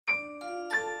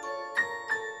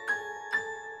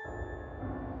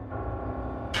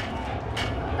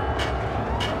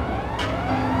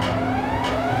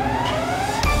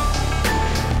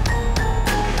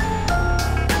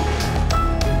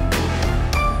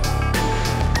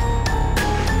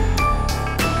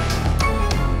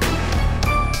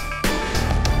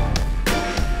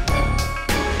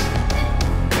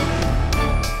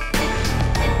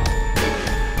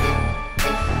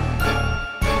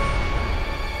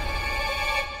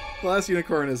The Last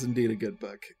Unicorn is indeed a good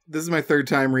book. This is my third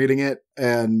time reading it,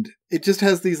 and it just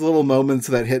has these little moments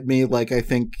that hit me, like I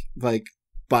think like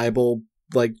Bible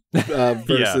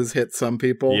verses hit some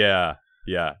people. Yeah.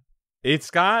 It's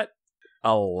got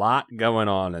a lot going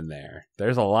on in there.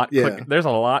 There's a lot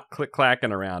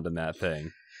click-clacking around in that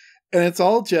thing. And it's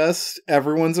all just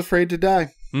everyone's afraid to die.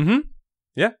 Mm-hmm.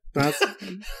 Yeah.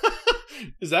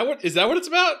 Is that what it's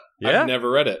about? Yeah. I've never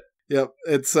read it. Yep.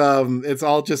 It's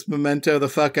all just memento the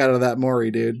fuck out of that Maury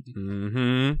dude.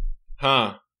 Mm-hmm.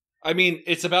 Huh. I mean,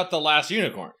 it's about the last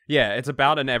unicorn. Yeah, it's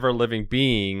about an ever-living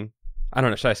being. I don't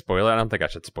know, should I spoil it? I don't think I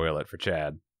should spoil it for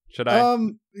Chad. Should I?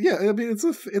 Yeah, I mean it's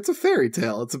a fairy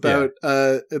tale. It's about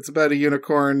a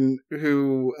unicorn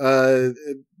who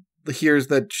hears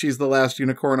that she's the last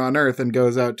unicorn on Earth and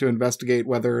goes out to investigate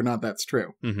whether or not that's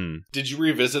true. Mm-hmm. Did you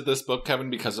revisit this book, Kevin,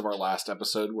 because of our last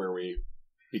episode where we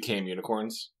became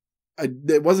unicorns?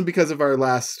 It wasn't because of our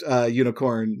last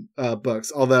unicorn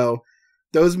books, although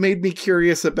those made me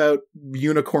curious about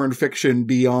unicorn fiction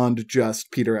beyond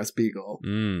just Peter S. Beagle.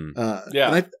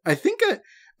 Yeah, and I think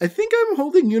I'm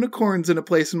holding unicorns in a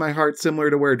place in my heart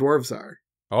similar to where dwarves are.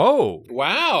 Oh,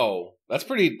 wow, that's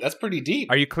pretty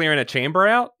deep. Are you clearing a chamber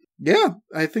out? Yeah,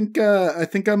 I think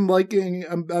I'm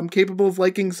capable of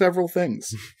liking several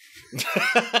things.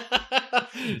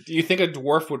 Do you think a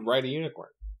dwarf would ride a unicorn?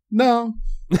 No.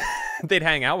 They'd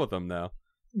hang out with them though.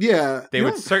 Yeah. They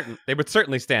would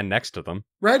certainly stand next to them.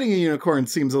 Riding a unicorn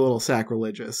seems a little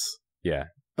sacrilegious. Yeah.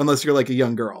 Unless you're like a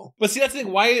young girl. But see, that's the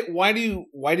thing. Why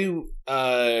do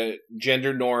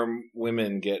gender norm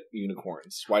women get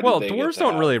unicorns? Dwarves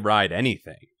don't really ride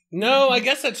anything. No, I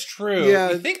guess that's true. Yeah,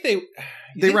 I think they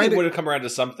would have come around to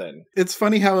something. It's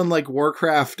funny how in like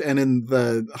Warcraft and in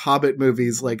the Hobbit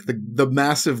movies, like the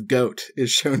massive goat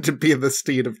is shown to be the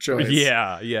steed of choice.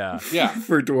 Yeah.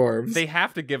 For dwarves, they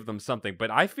have to give them something, but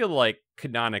I feel like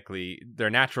canonically they're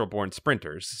natural born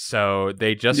sprinters, so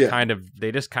they just kind of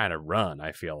run.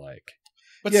 I feel like,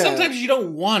 but sometimes you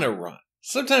don't want to run.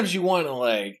 Sometimes you want to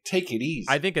like take it easy.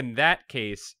 I think in that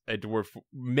case, a dwarf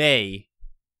may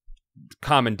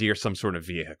commandeer some sort of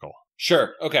vehicle.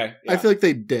 Sure. Okay. Yeah. I feel like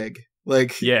they dig.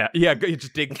 Like yeah. You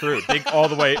just dig all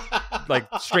the way, like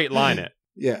straight line it.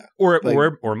 Yeah. Or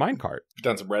minecart.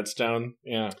 Done some redstone.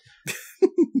 Yeah.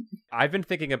 I've been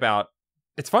thinking about.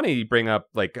 It's funny you bring up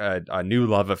like a new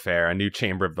love affair, a new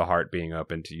chamber of the heart being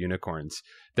open to unicorns.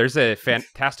 There's a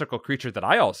fantastical creature that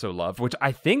I also love, which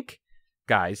I think,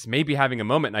 guys, may be having a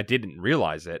moment and I didn't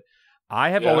realize it. I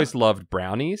have always loved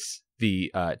brownies.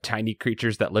 The tiny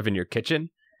creatures that live in your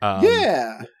kitchen.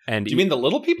 And do you mean the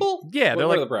little people? Yeah, they're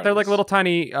like little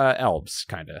tiny elves,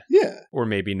 kind of. Yeah. Or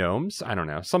maybe gnomes. I don't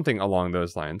know. Something along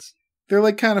those lines. They're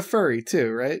like kind of furry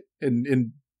too, right?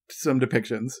 In some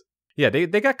depictions. Yeah, they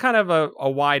got kind of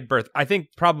a wide berth. I think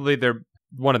probably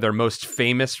one of their most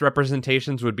famous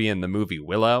representations would be in the movie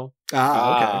Willow.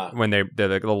 Okay. When they're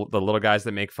the little guys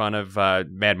that make fun of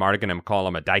Mad Mardigan and call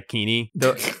him a daikini.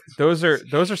 Those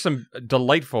are some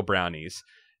delightful brownies,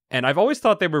 and I've always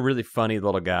thought they were really funny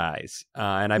little guys.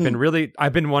 And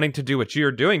I've been wanting to do what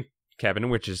you're doing, Kevin,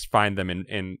 which is find them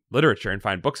in literature and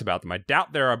find books about them. I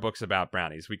doubt there are books about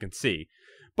brownies. We can see,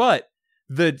 but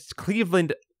the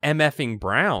Cleveland MFing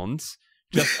Browns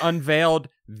just unveiled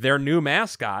their new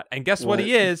mascot, and guess what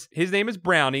he is? His name is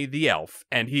Brownie the Elf,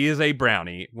 and he is a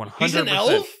brownie. 100%. He's an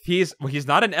elf? He's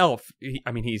not an elf.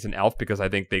 He's an elf because I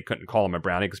think they couldn't call him a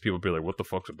brownie because people would be like, "What the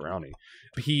fuck's a brownie?"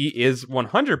 He is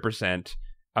 100%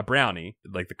 a brownie,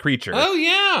 like the creature. Oh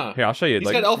yeah. Here, I'll show you.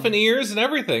 He's got elfin ears and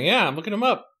everything. Yeah, I'm looking him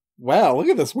up. Wow, look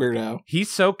at this weirdo.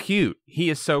 He's so cute. He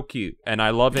is so cute, and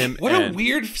I love him. What a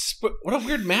weird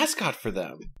mascot for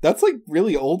them. That's like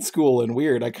really old school and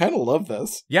weird. I kind of love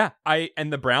this. Yeah,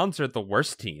 and the Browns are the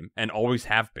worst team and always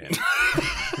have been.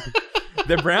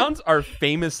 The Browns are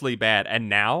famously bad, and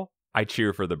now I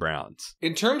cheer for the Browns.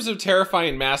 In terms of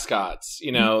terrifying mascots,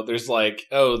 there's like,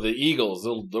 the Eagles,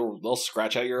 they'll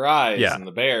scratch out your eyes, and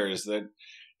the Bears,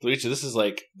 this is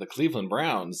like the Cleveland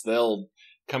Browns. They'll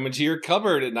come into your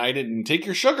cupboard at night and take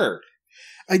your sugar.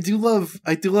 I do love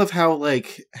how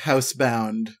like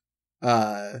housebound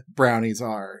brownies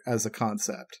are as a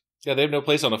concept. Yeah, they have no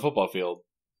place on a football field.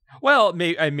 Well,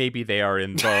 maybe they are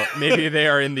in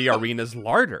the arena's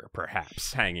larder,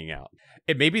 perhaps hanging out.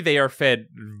 Maybe they are fed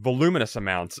voluminous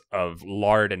amounts of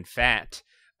lard and fat,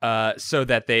 so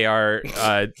that they are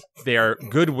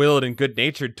good-willed and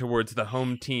good-natured towards the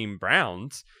home team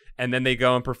Browns. And then they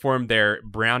go and perform their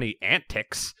brownie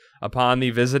antics upon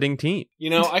the visiting team.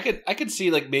 I could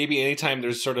see like maybe anytime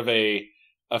there's sort of a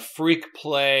a freak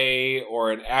play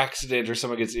or an accident or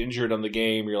someone gets injured on the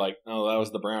game, you're like, oh, that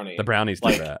was the brownie. The brownies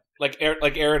do that. Like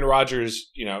Aaron Rodgers,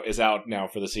 is out now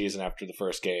for the season after the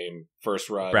first game, first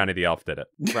run. Brownie the elf did it.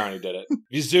 Brownie did it.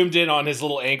 You zoomed in on his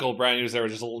little ankle. Brownie was there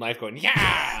with just a little knife going,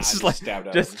 yeah!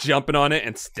 Just jumping on it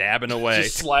and stabbing away.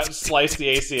 Just slice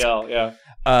the ACL, yeah.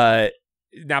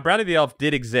 Now, Brownie the elf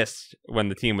did exist when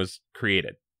the team was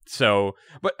created. So,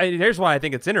 but here's why I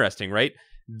think it's interesting, right?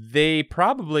 They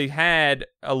probably had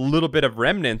a little bit of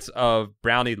remnants of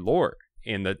Brownie lore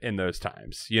in those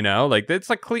times, like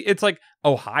it's like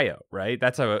Ohio, right?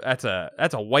 That's a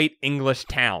white English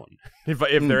town if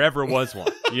there ever was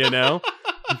one,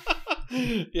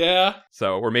 Yeah.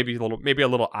 So, or maybe a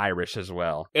little Irish as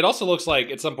well. It also looks like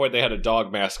at some point they had a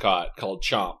dog mascot called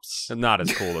Chomps. Not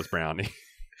as cool as Brownie.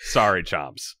 Sorry,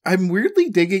 Chomps. I'm weirdly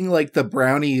digging like the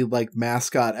Brownie like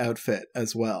mascot outfit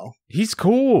as well. He's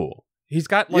cool. He's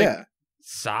got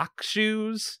sock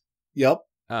shoes. Yep.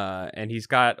 And he's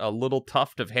got a little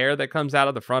tuft of hair that comes out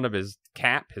of the front of his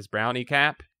cap, his brownie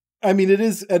cap. I mean, it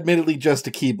is admittedly just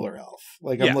a Keebler elf.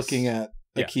 Like, I'm looking at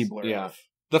a Keebler elf.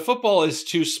 The football is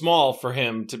too small for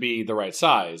him to be the right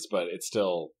size, but it's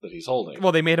still that he's holding.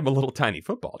 Well, they made him a little tiny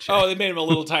football. Chad. Oh, they made him a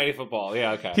little tiny football.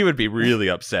 Yeah, okay. He would be really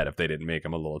upset if they didn't make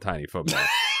him a little tiny football.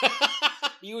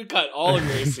 You would cut all of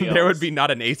your ACLs. There would be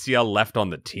not an ACL left on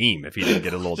the team if he didn't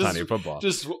get a little tiny football.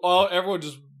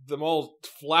 Them all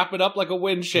flap it up like a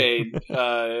wind shade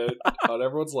on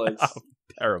everyone's legs. Oh,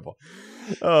 terrible.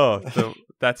 Oh, so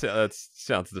that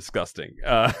sounds disgusting.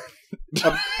 I'm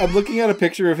looking at a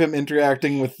picture of him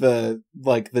interacting with the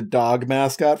dog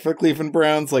mascot for Cleveland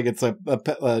Browns, like it's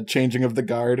a changing of the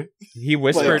guard. He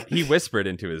whispered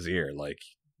into his ear, like,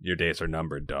 "Your days are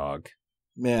numbered, dog."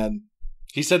 Man.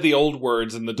 He said the old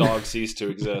words and the dog ceased to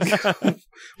exist.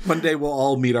 One day we'll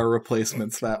all meet our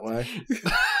replacements that way.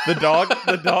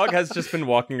 The dog has just been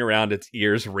walking around, its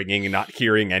ears ringing and not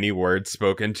hearing any words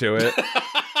spoken to it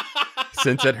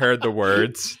since it heard the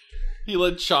words. He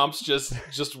let Chomps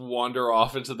just wander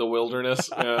off into the wilderness.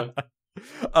 Yeah.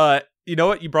 You know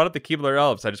what? You brought up the Keebler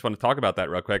elves. I just want to talk about that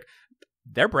real quick.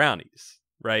 They're brownies,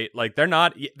 right? Like they're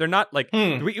not like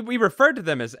we refer to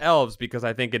them as elves because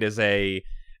I think it is a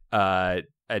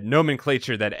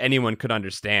nomenclature that anyone could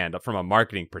understand from a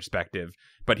marketing perspective.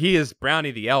 But he is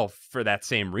Brownie the elf for that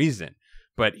same reason.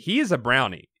 But he is a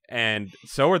brownie, and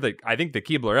so are I think the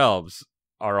Keebler elves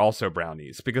are also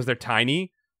brownies because they're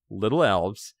tiny little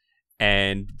elves,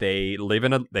 and they live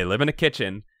in a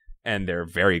kitchen, and they're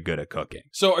very good at cooking.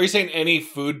 So, are you saying any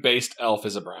food-based elf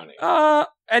is a brownie?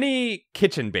 Any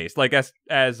kitchen-based, like as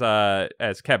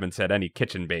Kevin said, any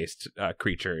kitchen-based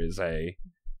creature is a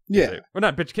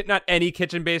not any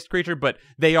kitchen-based creature, but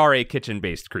they are a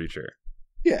kitchen-based creature.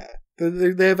 Yeah,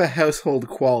 they have a household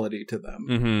quality to them.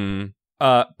 Mm-hmm.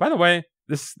 By the way,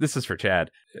 this is for Chad.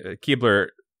 Keebler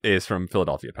is from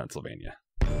Philadelphia, Pennsylvania.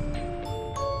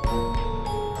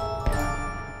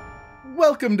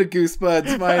 Welcome to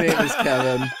Goosebuds. My name is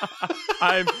Kevin.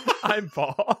 I'm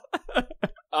Paul.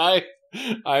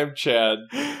 I'm Chad.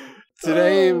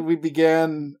 Today we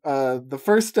began the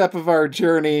first step of our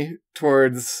journey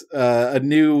towards a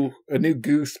new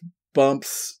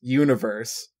Goosebumps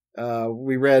universe.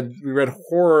 We read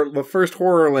the first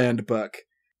Horrorland book,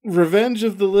 Revenge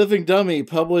of the Living Dummy,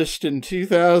 published in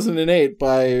 2008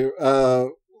 by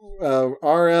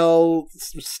R.L.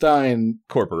 Stine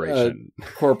Corporation.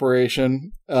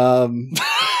 I'm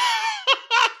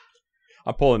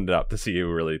pulling it up to see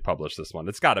who really published this one.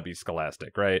 It's got to be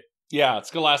Scholastic, right? Yeah,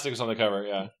 Scholastic's on the cover.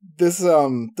 Yeah. This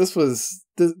was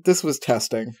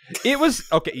testing. It was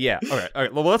okay. Yeah. All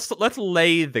right. Well, let's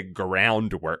lay the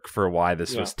groundwork for why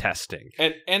this was testing.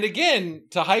 And again,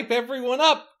 to hype everyone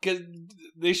up, because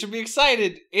they should be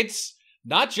excited. It's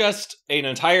not just an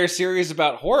entire series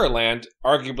about Horrorland,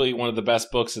 arguably one of the best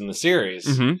books in the series.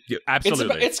 Mm-hmm. Yeah,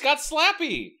 absolutely. It's got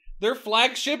Slappy, their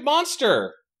flagship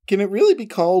monster. Can it really be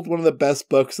called one of the best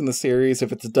books in the series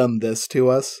if it's done this to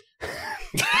us?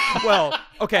 Well,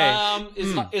 okay.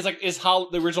 Is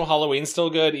the original Halloween still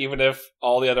good, even if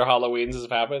all the other Halloweens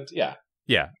have happened? Yeah.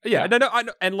 No, I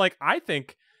know. And I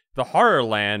think the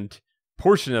Horrorland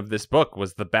portion of this book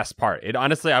was the best part. I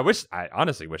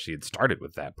honestly wish he had started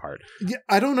with that part. Yeah,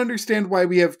 I don't understand why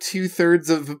we have 2/3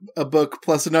 of a book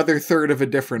plus another third of a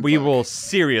different book. We will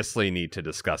seriously need to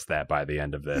discuss that by the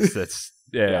end of this.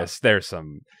 There's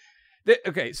some.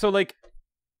 Okay, so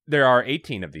there are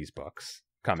 18 of these books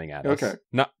coming at us. Okay.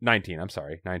 Not 19, I'm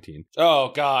sorry, 19.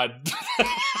 Oh, God.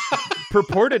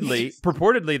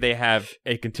 Purportedly, they have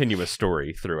a continuous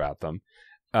story throughout them.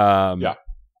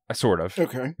 Sort of.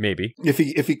 Okay. Maybe. If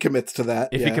he commits to that.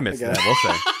 If he commits to that, we'll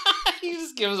say.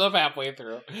 just gives up halfway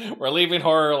through. We're leaving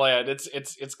Horrorland.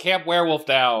 It's Camp Werewolf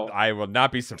now. I will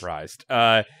not be surprised.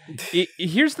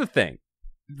 Here's the thing.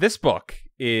 This book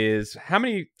is, how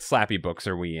many Slappy books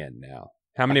are we in now?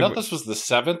 How many? I thought this was the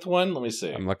 7th one. Let me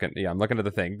see. I'm looking at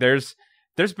the thing. There's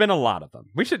been a lot of them.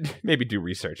 We should maybe do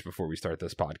research before we start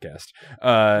this podcast.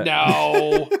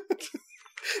 No.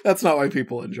 That's not why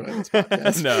people enjoy this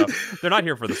podcast. No, they're not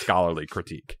here for the scholarly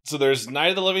critique. So there's Night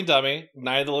of the Living Dummy,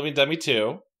 Night of the Living Dummy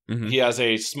 2. Mm-hmm. He has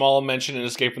a small mention in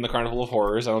Escape from the Carnival of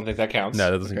Horrors. I don't think that counts.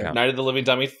 No, that doesn't count. Night of the Living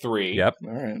Dummy 3. Yep.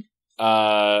 All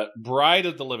right. Bride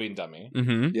of the Living Dummy.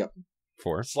 Mm-hmm. Yep.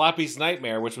 4. Slappy's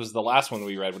Nightmare, which was the last one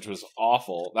we read, which was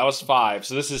awful. That was 5.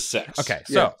 So this is 6. Okay.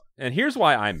 So, and here's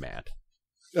why I'm mad.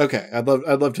 Okay, I'd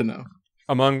love to know.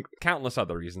 Among countless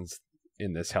other reasons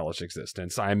in this hellish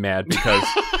existence, I'm mad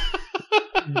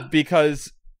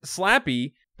because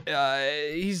Slappy,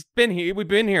 he's been here. We've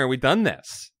been here. We've done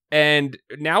this, and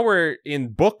now we're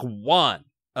in book 1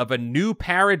 of a new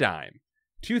paradigm.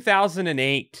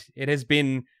 2008. It has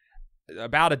been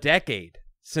about a decade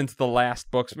since the last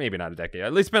books. Maybe not a decade.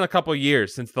 At least been a couple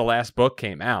years since the last book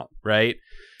came out. Right?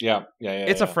 Yeah.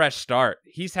 It's a fresh start.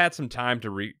 He's had some time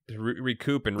to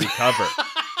recoup and recover.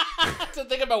 To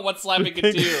think about what Slappy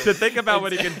can do. To think about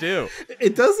what he can do.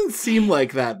 It doesn't seem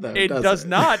like that, though. It does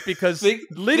not, because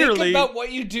literally... Think about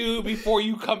what you do before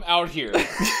you come out here.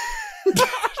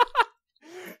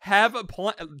 Have a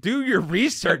plan. Do your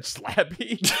research,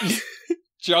 Slappy.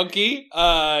 Junkie?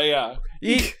 Yeah.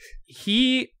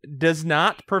 He does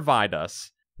not provide us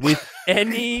with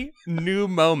any new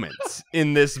moments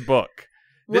in this book.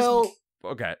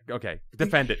 Okay.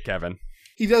 Defend it, Kevin.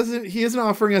 He isn't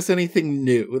offering us anything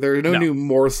new. There are no new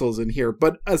morsels in here.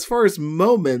 But as far as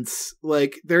moments,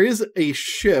 like, there is a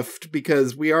shift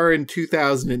because we are in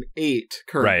 2008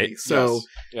 currently. Right. So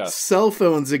cell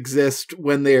phones exist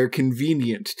when they are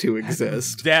convenient to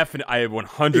exist. Definitely. I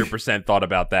 100% thought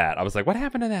about that. I was like, what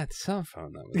happened to that cell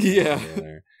phone? That was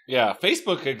Yeah,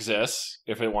 Facebook exists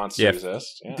if it wants to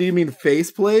exist. Yeah. Do you mean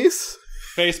Faceplace?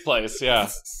 Faceplace, yeah.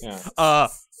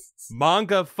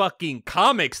 Manga fucking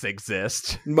comics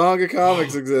exist. Manga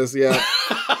comics exist, yeah.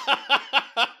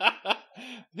 I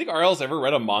think RL's ever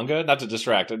read a manga? Not to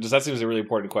distract, that seems a really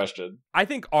important question. I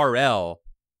think RL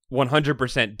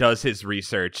 100% does his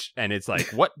research, and it's like,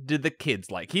 what did the kids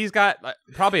like? He's got,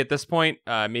 probably at this point,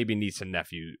 maybe niece and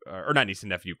nephew, or not niece and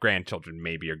nephew, grandchildren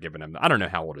maybe are giving him, I don't know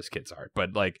how old his kids are,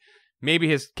 but like, maybe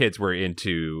his kids were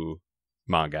into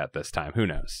manga at this time. Who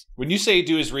knows? When you say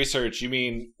do his research, you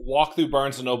mean walk through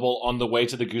Barnes & Noble on the way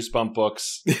to the Goosebump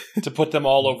books to put them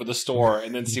all over the store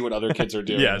and then see what other kids are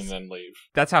doing and then leave.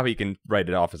 That's how he can write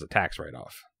it off as a tax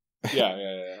write-off. Yeah.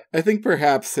 I think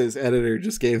perhaps his editor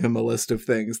just gave him a list of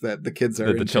things that the kids are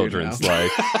into the children's now.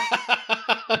 like.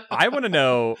 I want to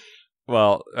know.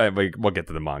 Well, we'll get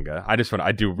to the manga. I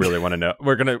do really want to know.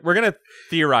 We're gonna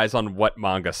theorize on what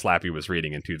manga Slappy was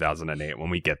reading in 2008 when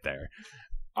we get there.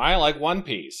 I like One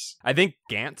Piece. I think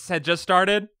Gantz had just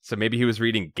started, so maybe he was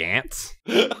reading Gantz.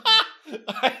 Isn't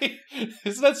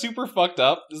that super fucked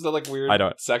up? Isn't that like weird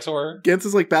sex horror? Gantz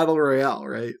is like Battle Royale,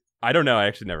 right? I don't know. I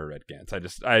actually never read Gantz.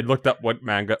 I looked up what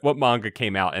manga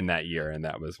came out in that year, and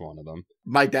that was one of them.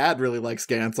 My dad really likes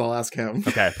Gantz. I'll ask him.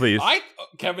 Okay, please.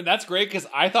 Kevin, that's great because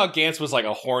I thought Gantz was like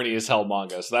a horny as hell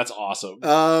manga, so that's awesome.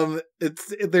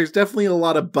 There's definitely a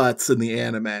lot of butts in the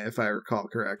anime, if I recall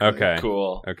correctly. Okay,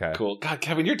 cool. Okay, cool. God,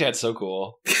 Kevin, your dad's so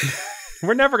cool.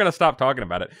 We're never gonna stop talking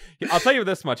about it. I'll tell you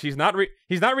this much: he's not reading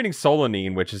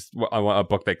Solanine, which is a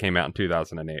book that came out in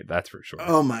 2008. That's for sure.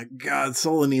 Oh my god,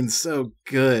 Solanine's so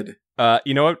good.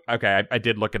 You know what? Okay, I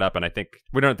did look it up, and I think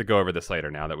we don't have to go over this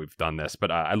later now that we've done this, but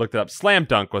I looked it up. Slam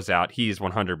Dunk was out. He's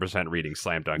 100% reading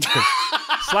Slam Dunk.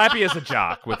 Slappy is a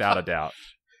jock, without a doubt.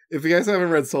 If you guys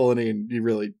haven't read Solanine, you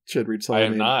really should read Solanine. I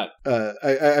have not.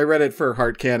 I read it for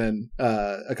Heart Cannon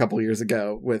a couple years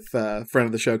ago with friend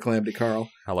of the show, Calamity Carl.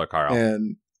 Hello, Carl.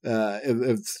 And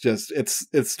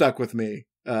it's stuck with me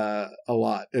a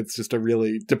lot. It's just a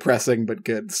really depressing but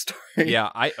good story. Yeah,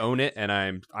 I own it, and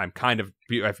I'm kind of,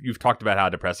 you've talked about how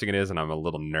depressing it is, and I'm a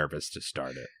little nervous to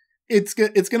start it.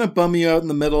 It's gonna bum you out in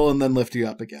the middle and then lift you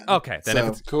up again. Okay, then so,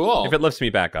 if it's cool. If it lifts me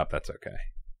back up, that's okay.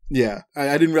 Yeah,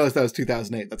 I didn't realize that was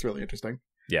 2008. That's really interesting.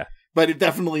 Yeah, but it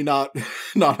definitely not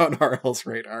on RL's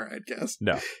radar, I'd guess.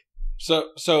 No.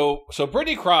 So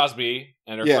Brittany Crosby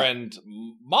and her friend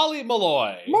Molly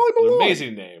Malloy. An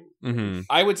amazing name. Mm-hmm.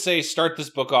 I would say start this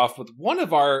book off with one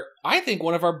of our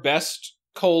best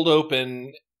cold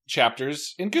open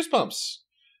chapters in Goosebumps.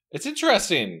 It's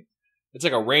interesting. It's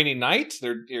like a rainy night.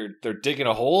 They're digging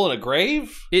a hole in a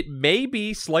grave. It may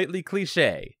be slightly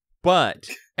cliche, but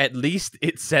at least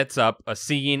it sets up a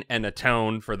scene and a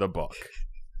tone for the book.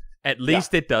 At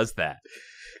least it does that.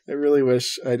 I really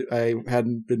wish I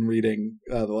hadn't been reading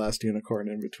The Last Unicorn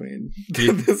in between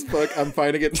this book. I'm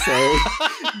finding it so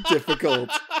difficult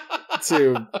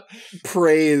to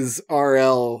praise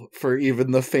RL for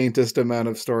even the faintest amount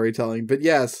of storytelling. But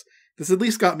yes, this at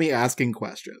least got me asking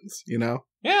questions, you know?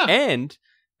 Yeah. And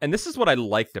this is what I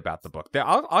liked about the book.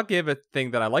 I'll give a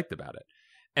thing that I liked about it.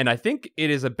 And I think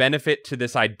it is a benefit to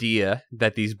this idea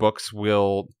that these books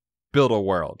will build a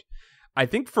world. I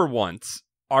think for once,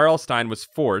 R.L. Stine was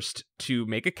forced to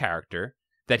make a character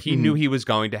that he knew he was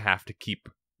going to have to keep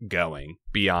going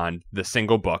beyond the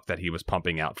single book that he was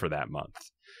pumping out for that month.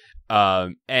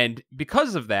 And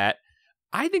because of that,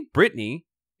 I think Brittany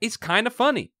is kind of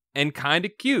funny and kind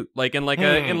of cute. Like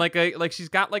she's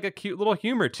got like a cute little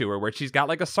humor to her where she's got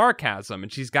like a sarcasm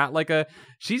and she's got like a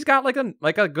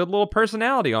good little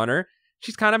personality on her.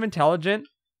 She's kind of intelligent.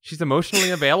 She's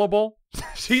emotionally available.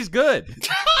 She's good.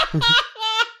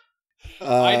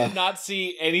 I did not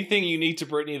see anything unique to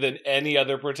Brittany than any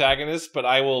other protagonist, but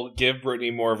I will give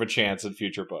Brittany more of a chance in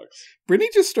future books. Brittany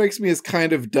just strikes me as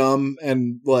kind of dumb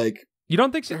and like... You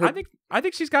don't think I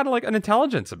think she's got like an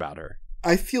intelligence about her.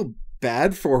 I feel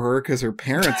bad for her because her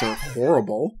parents are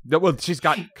horrible. Well, she's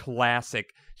got classic.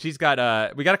 She's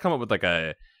got we got to come up with like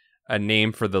a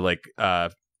name for the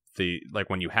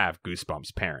when you have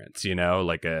Goosebumps parents, you know,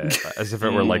 like as if it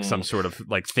were like some sort of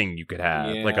like thing you could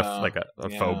have, like a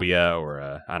phobia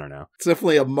or I don't know. It's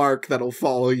definitely a mark that'll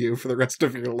follow you for the rest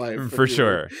of your life. For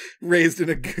sure. Raised in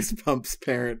a Goosebumps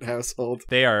parent household.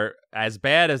 They are as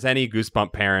bad as any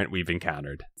Goosebump parent we've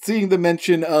encountered. Seeing the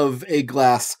mention of a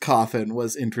glass coffin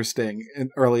was interesting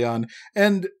early on.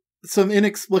 And some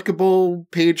inexplicable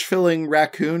page-filling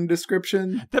raccoon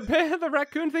description. The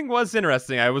raccoon thing was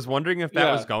interesting. I was wondering if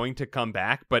that was going to come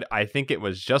back, but I think it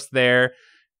was just there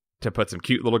to put some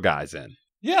cute little guys in.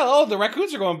 Yeah, the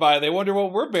raccoons are going by. They wonder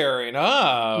what we're burying.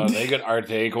 Are they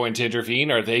going to intervene?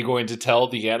 Are they going to tell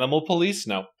the animal police?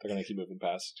 No, they're going to keep moving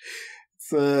past.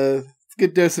 It's a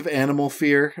good dose of animal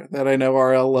fear that I know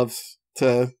RL loves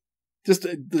to just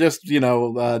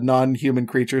non-human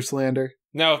creature slander.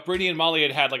 Now, if Brittany and Molly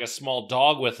had like a small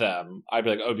dog with them, I'd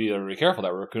be like, "Oh, be careful!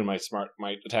 That raccoon might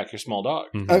attack your small dog."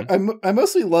 Mm-hmm. I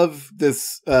mostly love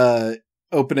this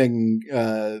opening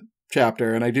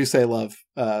chapter, and I do say love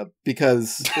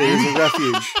because it is a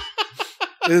refuge.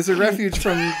 It is a refuge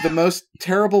from the most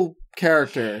terrible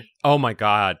character. Oh my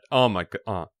god!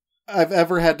 I've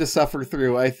ever had to suffer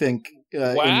through. I think.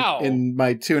 Wow! In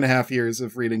my 2.5 years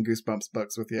of reading Goosebumps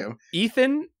books with you,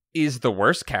 Ethan is the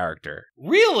worst character.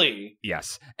 Really?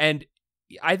 Yes. And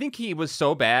I think he was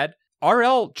so bad,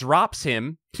 RL drops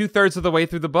him 2/3 of the way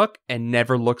through the book and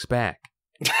never looks back.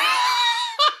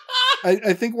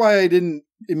 I think why I didn't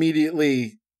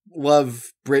immediately love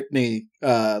Brittany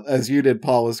as you did,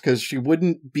 Paul, was because she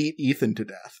wouldn't beat Ethan to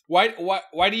death. Why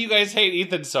do you guys hate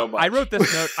Ethan so much? I wrote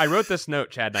this note,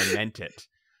 Chad, and I meant it.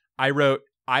 I wrote,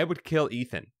 I would kill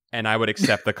Ethan and I would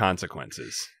accept the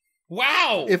consequences.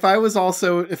 Wow! If I was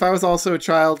also a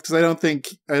child, because I don't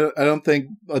think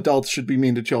adults should be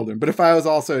mean to children, but if I was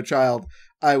also a child,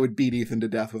 I would beat Ethan to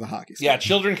death with a hockey stick. Yeah,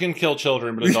 children can kill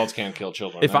children, but adults can't kill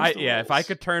children. If I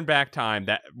could turn back time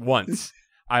that once,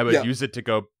 I would use it to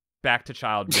go back to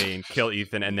child being, kill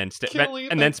Ethan, and then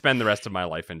and then spend the rest of my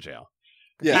life in jail.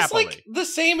 Yeah, it's like the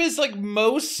same as like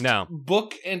most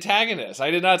book antagonists.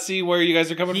 I did not see where you guys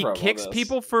are coming from. He kicks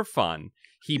people for fun.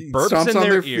 He burps in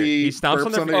their ear. He stomps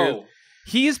on their ear.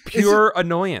 He is pure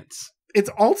annoyance. It's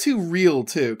all too real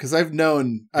too, because I've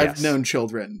known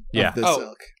children of this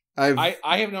ilk. I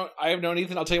have known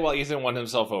Ethan. I'll tell you why Ethan won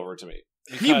himself over to me.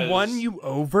 He won you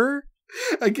over?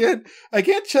 I can't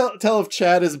tell if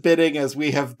Chad is bidding as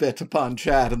we have bit upon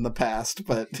Chad in the past,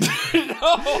 but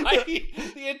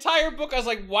the entire book I was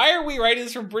like, why are we writing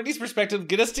this from Brittany's perspective?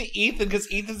 Get us to Ethan because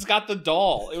Ethan's got the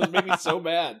doll. It would make me so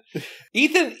mad.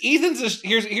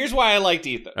 Here's why I liked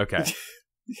Ethan. Okay.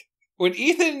 When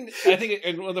Ethan, I think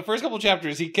in one of the first couple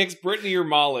chapters, he kicks Brittany or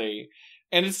Molly,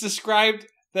 and it's described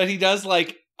that he does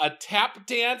like a tap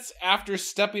dance after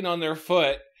stepping on their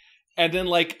foot, and then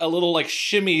like a little like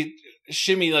shimmy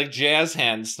like jazz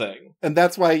hands thing. And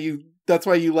that's why you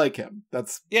like him.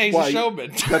 He's a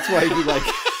showman. That's why you like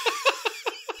him.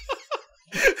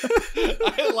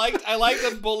 I liked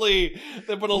the bully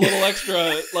that put a little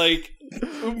extra like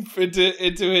oomph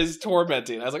into his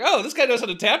tormenting. I was like, oh, this guy knows how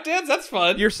to tap dance? That's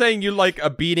fun. You're saying you like a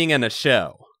beating and a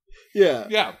show. Yeah.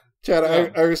 Yeah. Chad,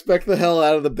 I respect the hell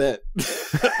out of the bit.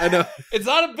 I know. It's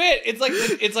not a bit. It's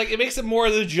like it makes it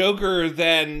more the Joker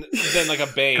than like a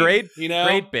Bane. Great, you know?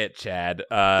 Great bit, Chad.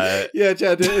 Yeah,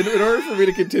 Chad, in order for me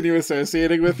to continue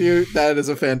associating with you, that is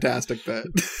a fantastic bit.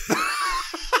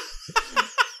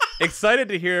 Excited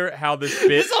to hear how this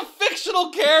bit... He's a fictional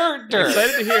character!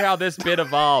 Excited to hear how this bit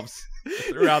evolves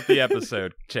throughout the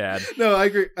episode, Chad. No, I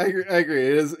agree.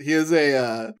 He is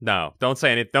a... No, don't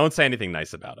say anything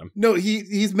nice about him. No,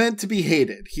 he's meant to be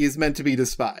hated. He is meant to be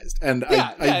despised. And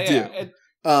I do.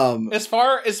 As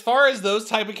far as those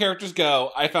type of characters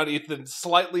go, I found Ethan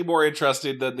slightly more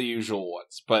interesting than the usual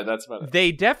ones, but that's about it.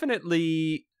 They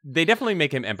definitely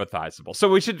make him empathizable. So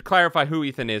we should clarify who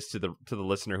Ethan is to the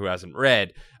listener who hasn't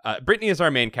read. Brittany is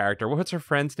our main character. What's her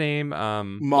friend's name?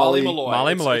 Molly Malloy.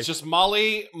 Molly Malloy. It's just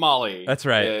Molly. That's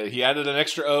right. He added an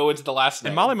extra O into the last name.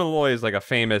 And Molly Malloy is like a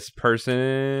famous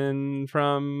person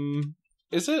from...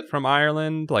 Is it? From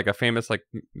Ireland? Like a famous, like,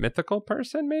 mythical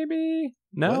person, maybe?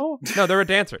 No? No, they're a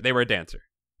dancer. They were a dancer.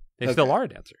 They still are a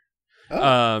dancer.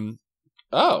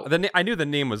 Oh. I knew the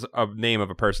name was a name of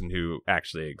a person who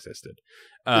actually existed.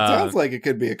 It sounds like it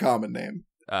could be a common name.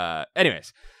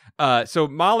 Anyways, so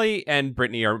Molly and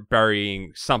Brittany are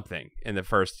burying something in the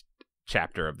first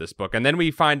chapter of this book. And then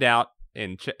we find out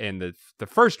in the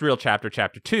first real chapter,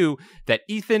 chapter 2, that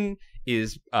Ethan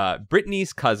is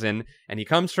Brittany's cousin, and he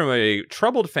comes from a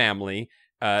troubled family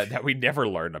that we never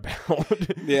learn about.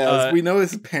 Yeah, we know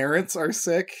his parents are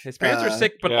sick. His parents are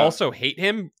sick, but also hate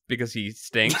him because he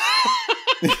stinks.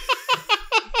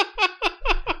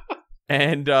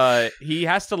 And he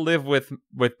has to live with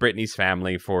Brittany's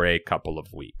family for a couple of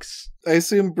weeks. I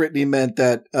assume Brittany meant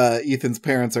that Ethan's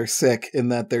parents are sick in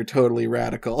that they're totally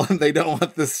radical and they don't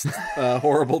want this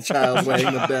horrible child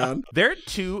weighing them down. They're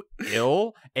too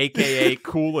ill, aka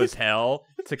cool as hell,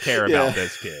 to care about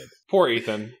this kid. Poor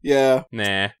Ethan. Yeah.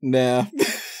 Nah.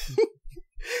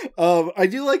 I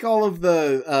do like all of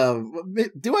the...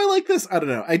 do I like this? I don't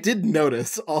know. I did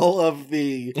notice all of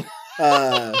the...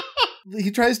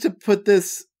 he tries to put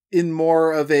this in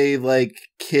more of a, like,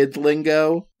 kid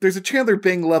lingo. There's a Chandler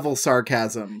Bing level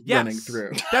sarcasm running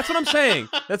through. That's what I'm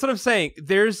saying.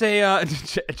 There's a...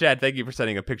 Chad, thank you for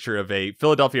sending a picture of a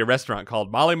Philadelphia restaurant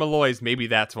called Molly Malloy's. Maybe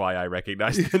that's why I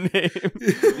recognize the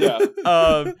name.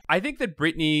 Yeah. I think that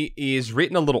Brittany is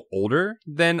written a little older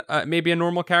than maybe a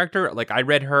normal character. Like, I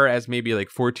read her as maybe, like,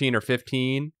 14 or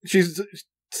 15. She's...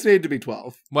 stayed to be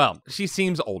 12. Well, she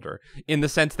seems older in the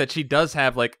sense that she does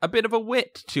have like a bit of a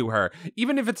wit to her,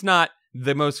 even if it's not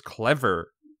the most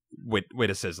clever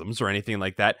witticisms or anything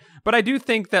like that. But I do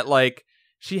think that like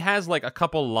she has like a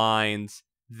couple lines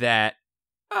that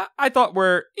I thought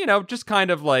were, just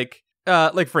kind of like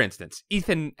for instance,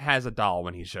 Ethan has a doll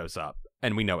when he shows up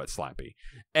and we know it's Slappy.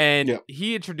 And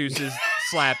he introduces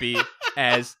Slappy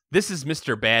as, "This is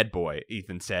Mr. Badboy,"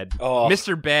 Ethan said. Oh.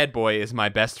 "Mr. Badboy is my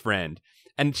best friend."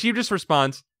 And she just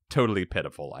responds, "Totally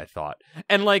pitiful," I thought.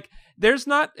 And like, it's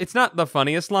not the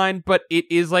funniest line, but it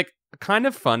is like kind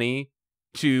of funny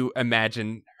to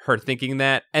imagine her thinking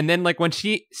that. And then like when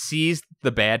she sees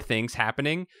the bad things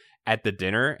happening at the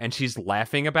dinner and she's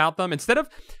laughing about them, instead of,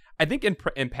 I think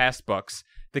in past books,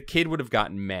 the kid would have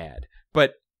gotten mad,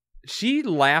 but she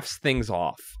laughs things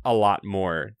off a lot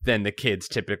more than the kids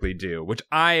typically do, which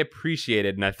I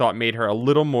appreciated and I thought made her a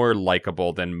little more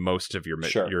likable than most of your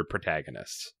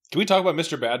protagonists. Can we talk about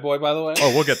Mr. Badboy, by the way?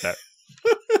 Oh, we'll get that.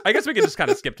 I guess we could just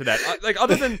kind of skip to that.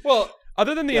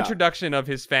 Other than the introduction of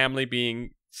his family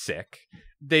being sick,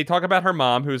 they talk about her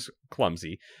mom, who's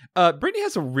clumsy. Brittany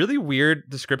has a really weird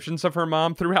descriptions of her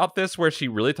mom throughout this, where she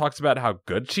really talks about how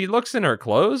good she looks in her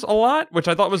clothes a lot, which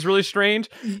I thought was really strange.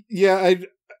 Yeah,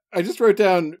 I just wrote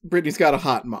down Brittany's got a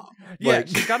hot mom. Yeah,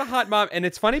 she's got a hot mom. And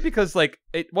it's funny because, like,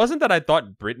 it wasn't that I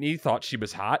thought Brittany thought she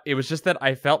was hot. It was just that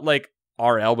I felt like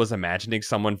RL was imagining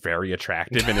someone very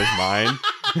attractive in his mind.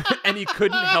 And he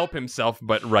couldn't help himself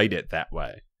but write it that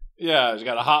way. Yeah, she's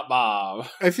got a hot mom.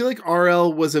 I feel like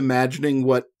RL was imagining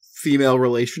what female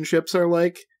relationships are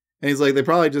like. And he's like, they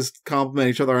probably just compliment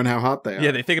each other on how hot they are.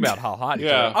 Yeah, they think about how hot each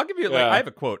other. I'll give you, I have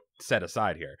a quote set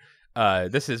aside here.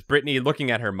 This is Brittany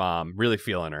looking at her mom, really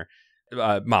feeling her.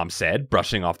 Mom said,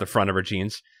 brushing off the front of her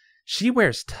jeans, "She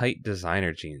wears tight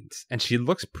designer jeans, and she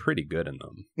looks pretty good in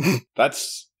them."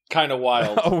 That's kind of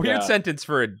wild. A weird sentence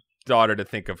for a daughter to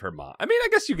think of her mom. I mean, I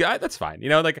guess that's fine.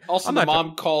 Like also the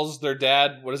mom calls their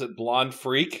dad, what is it, blonde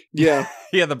freak? Yeah.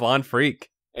 Yeah, the blonde freak.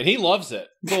 And he loves it.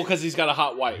 Well, because he's got a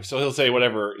hot wife, so he'll say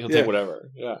whatever. He'll take whatever.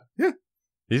 Yeah. Yeah.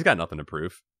 He's got nothing to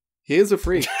prove. He is a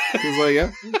freak. He's like,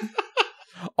 yeah.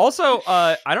 Also,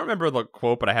 I don't remember the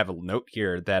quote, but I have a note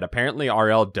here that apparently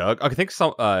I think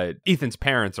Ethan's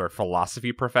parents are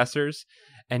philosophy professors,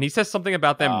 and he says something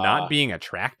about them not being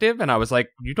attractive, and I was like,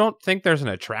 you don't think there's an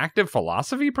attractive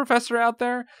philosophy professor out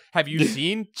there? Have you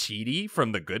seen Chidi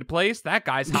from The Good Place? That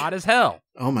guy's hot as hell.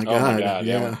 Oh my god,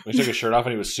 yeah. He took his shirt off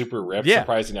and he was super ripped,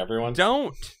 surprising everyone.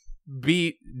 Don't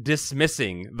be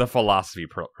dismissing the philosophy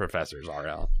professors,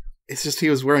 RL. It's just he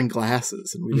was wearing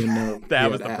glasses and we didn't know.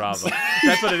 That was the problem.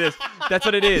 That's what it is. That's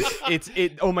what it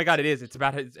is. Oh my God, it is. It's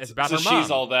about her mom. She's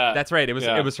all that. That's right. It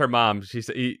was her mom. She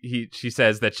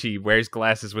says that she wears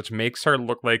glasses, which makes her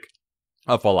look like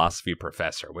a philosophy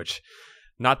professor, which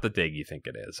not the dig you think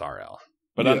it is, RL.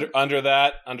 But under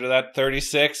that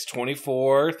 36,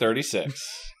 24,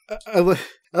 36. I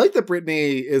like that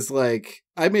Brittany is like,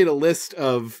 I made a list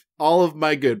of all of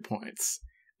my good points.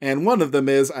 And one of them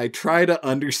is, I try to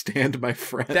understand my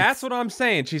friends. That's what I'm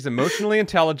saying. She's emotionally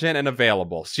intelligent and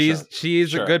available. She's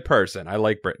a good person. I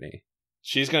like Brittany.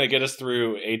 She's going to get us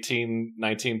through 18,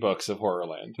 19 books of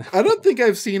Horrorland. I don't think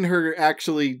I've seen her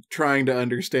actually trying to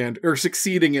understand or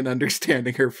succeeding in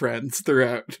understanding her friends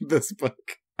throughout this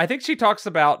book. I think she talks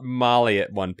about Molly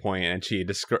at one point, and she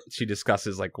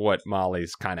discusses like what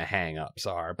Molly's kind of hang-ups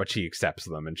are, but she accepts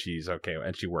them, and she's okay,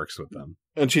 and she works with them.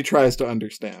 And she tries to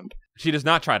understand. She does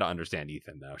not try to understand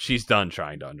Ethan, though. She's done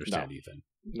trying to understand Ethan.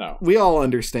 No. We all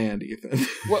understand Ethan.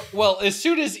 well, as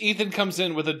soon as Ethan comes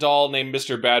in with a doll named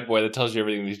Mr. Badboy, that tells you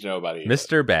everything you need to know about Ethan.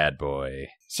 Mr. Badboy.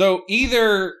 So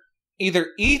either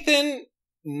Ethan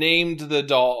named the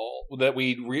doll that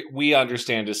we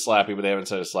understand as Slappy, but they haven't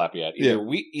said as Slappy yet.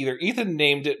 Either Ethan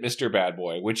named it Mr.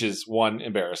 Badboy, which is one,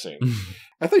 embarrassing.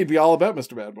 I thought you'd be all about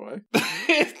Mr. Badboy.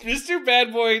 Mr.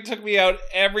 Badboy took me out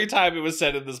every time it was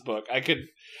said in this book. I could.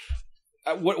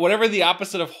 Whatever the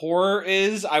opposite of horror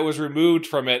is, I was removed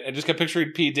from it and just kept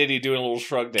picturing P. Diddy doing a little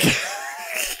shrug dance.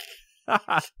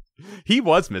 He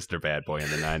was Mr. Badboy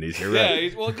in the 90s, you're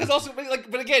right. Yeah, well, because also,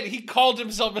 but again, he called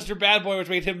himself Mr. Badboy, which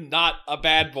made him not a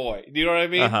bad boy. Do you know what I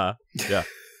mean? Uh-huh, yeah.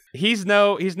 He's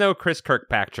no Chris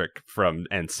Kirkpatrick from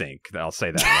NSYNC, I'll say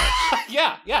that much.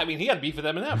 yeah, I mean, he had beef with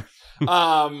Eminem.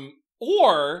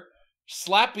 Or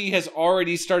Slappy has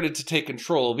already started to take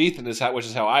control of Ethan, which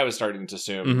is how I was starting to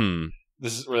assume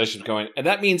this relationship's going. And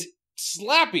that means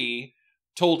Slappy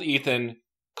told Ethan,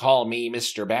 call me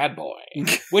Mr.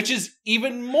 Badboy, which is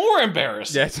even more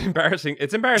embarrassing. Yeah, it's embarrassing.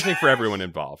 It's embarrassing for everyone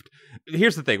involved.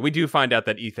 Here's the thing. We do find out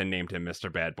that Ethan named him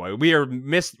Mr. Badboy. We are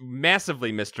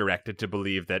massively misdirected to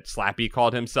believe that Slappy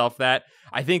called himself that.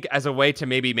 I think as a way to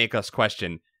maybe make us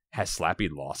question, has Slappy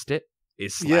lost it?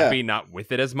 Is Slappy not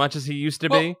with it as much as he used to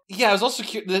be? Yeah, I was also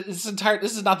curious. This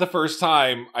is not the first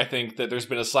time I think that there's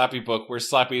been a Slappy book where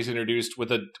Slappy is introduced with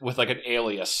like an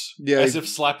alias, as if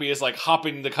Slappy is like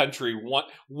hopping the country,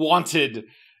 wanted,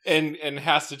 and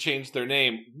has to change their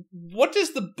name. What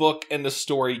does the book and the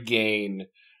story gain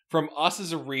from us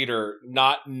as a reader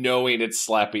not knowing it's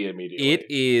Slappy immediately? It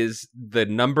is the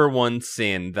number one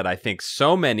sin that I think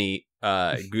so many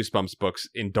Goosebumps books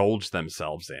indulge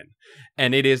themselves in.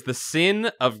 And it is the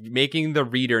sin of making the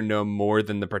reader know more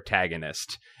than the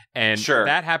protagonist. And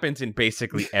that happens in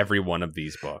basically every one of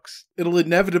these books. It'll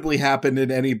inevitably happen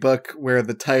in any book where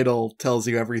the title tells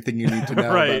you everything you need to know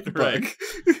about the book.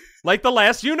 Like The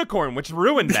Last Unicorn, which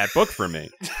ruined that book for me.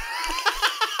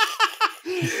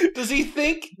 Does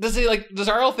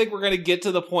RL think we're going to get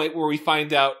to the point where we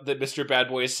find out that Mr.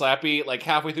 Badboy is Slappy, like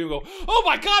halfway through and go, oh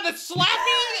my God, that's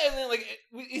Slappy? And then like,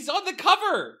 he's on the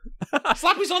cover.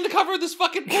 Slappy's on the cover of this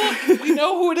fucking book. We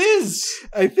know who it is.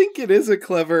 I think it is a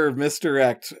clever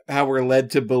misdirect how we're led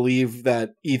to believe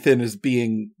that Ethan is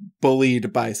being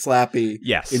bullied by Slappy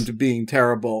into being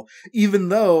terrible, even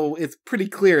though it's pretty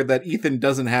clear that Ethan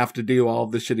doesn't have to do all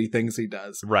the shitty things he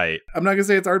does. Right. I'm not going to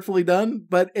say it's artfully done,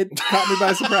 but it caught me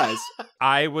by surprise.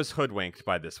 I was hoodwinked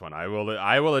by this one. I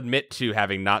will admit to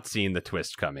having not seen the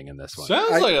twist coming in this one.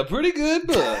 Sounds like a pretty good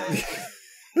book.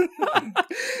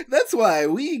 That's why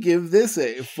we give this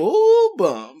a full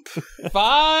bump.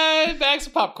 5 bags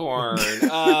of popcorn.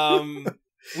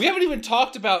 We haven't even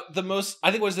talked about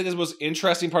I think the most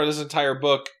interesting part of this entire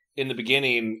book in the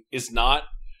beginning is not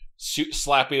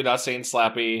Slappy without saying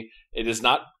Slappy. It is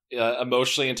not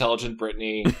emotionally intelligent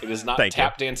Brittany. It is not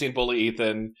tap dancing bully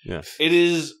Ethan. Yeah. It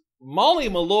is Molly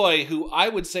Malloy, who I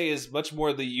would say is much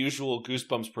more the usual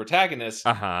Goosebumps protagonist.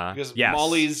 Because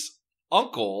Molly's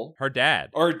uncle, her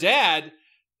dad,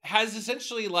 has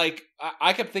essentially like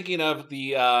I kept thinking of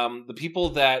the people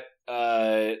that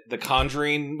the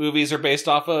Conjuring movies are based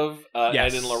off of,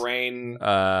 Ed and Lorraine,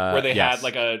 where they had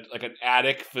like an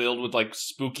attic filled with like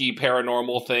spooky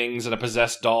paranormal things and a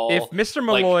possessed doll. If Mr.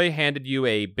 Malloy handed you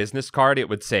a business card, it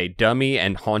would say "Dummy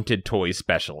and Haunted Toy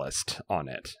Specialist" on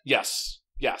it. Yes.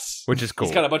 Which is cool.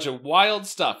 He's got a bunch of wild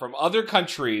stuff from other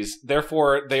countries,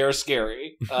 therefore they are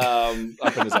scary, up in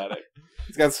his attic.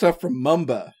 He's got stuff from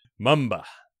Mumba.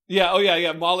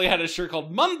 Yeah, Molly had a shirt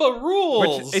called Mumba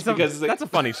Rules. That's a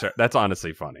funny shirt. That's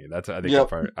honestly funny.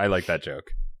 I like that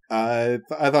joke. I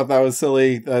thought that was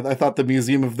silly. I thought the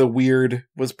Museum of the Weird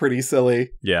was pretty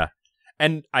silly. Yeah.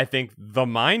 And I think the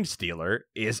Mind Stealer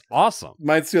is awesome.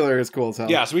 Mind Stealer is cool as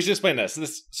hell. Yeah, so we should explain this.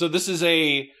 This is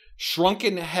a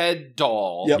shrunken head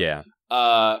doll. Yep. Yeah.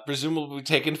 Presumably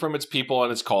taken from its people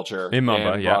and its culture. In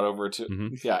Mumba, and yeah. brought over to,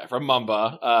 from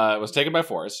Mumba. It was taken by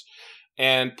force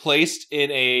and placed in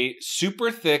a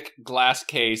super thick glass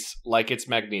case like it's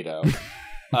Magneto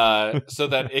so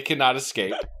that it cannot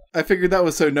escape. I figured that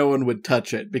was so no one would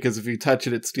touch it, because if you touch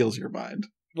it, it steals your mind.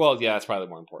 Well, yeah, that's probably the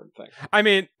more important thing. I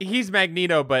mean, he's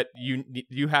Magneto, but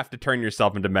you have to turn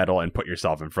yourself into metal and put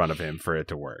yourself in front of him for it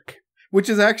to work. Which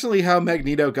is actually how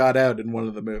Magneto got out in one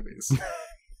of the movies.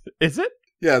 Is it?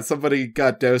 Yeah, somebody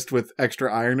got dosed with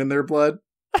extra iron in their blood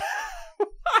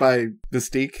by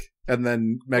Mystique, and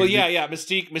then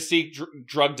Mystique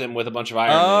drugged him with a bunch of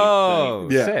iron. Oh,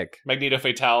 sick. Magneto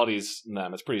fatalities in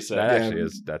them. It's pretty sick. That actually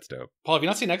is. That's dope. Paul, have you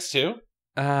not seen X2?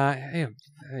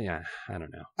 Yeah, I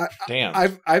don't know.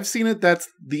 Damn. I've seen it. That's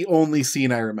the only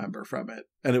scene I remember from it,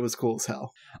 and it was cool as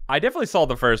hell. I definitely saw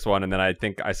the first one, and then I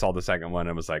think I saw the second one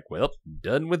and was like, well,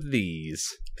 done with these.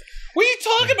 What are you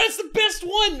talking about? It's the best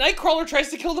one. Nightcrawler tries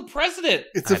to kill the president.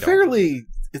 It's a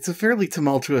fairly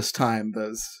tumultuous time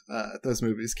those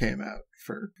movies came out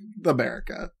for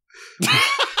America.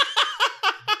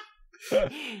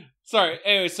 Sorry.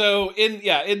 Anyway, so in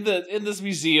this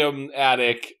museum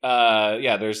attic,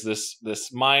 there's this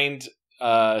Mind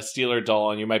Stealer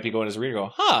doll, and you might be going as a reader, go,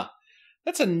 huh?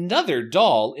 That's another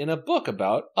doll in a book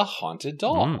about a haunted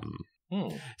doll.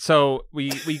 So we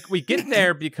get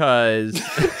there because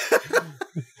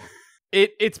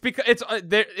it's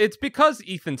because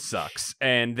Ethan sucks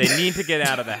and they need to get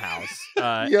out of the house.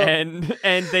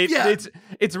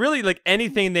 It's really like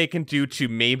anything they can do to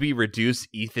maybe reduce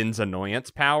Ethan's annoyance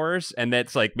powers, and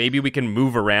that's like maybe we can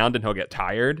move around and he'll get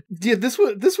tired. Yeah, this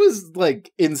was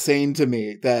like insane to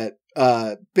me that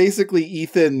basically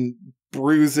Ethan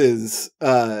bruises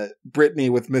Brittany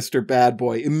with Mr.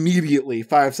 Badboy immediately,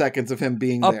 5 seconds of him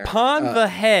being there. Upon the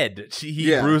head,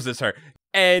 he bruises her.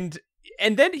 And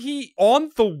then he,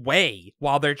 on the way,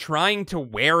 while they're trying to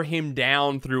wear him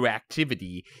down through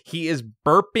activity, he is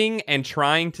burping and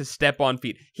trying to step on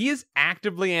feet. He is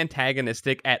actively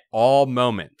antagonistic at all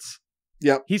moments.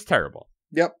 Yep. He's terrible.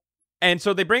 Yep. And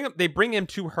so they bring him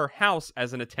to her house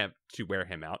as an attempt to wear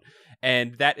him out.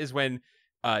 And that is when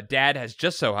Dad has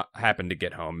just so happened to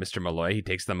get home, Mr. Malloy. He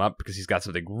takes them up because he's got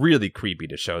something really creepy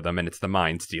to show them, and it's the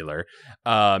Mind Stealer.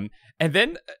 And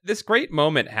then this great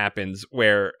moment happens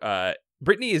where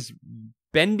Brittany is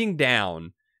bending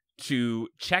down to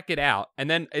check it out, and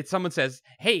then someone says,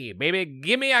 "Hey, baby,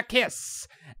 give me a kiss."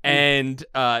 And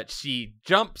she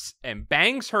jumps and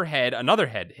bangs her head. Another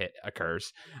head hit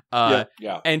occurs.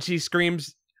 And she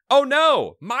screams, "Oh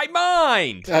no, my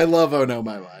mind!" I love "Oh no,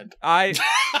 my mind."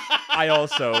 I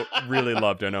also really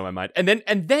loved "Oh no, my mind." And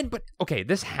then, but okay,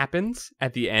 this happens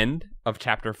at the end of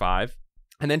chapter 5,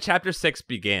 and then chapter 6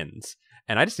 begins.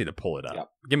 And I just need to pull it up. Yep.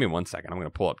 Give me 1 second. I'm going to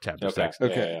pull up chapter 6.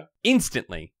 Okay. Yeah.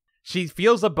 Instantly, she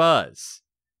feels a buzz,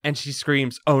 and she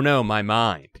screams, "Oh no, my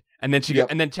mind!" And then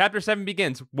and then chapter 7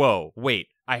 begins. Whoa, wait!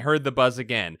 I heard the buzz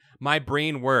again. My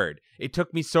brain whirred. It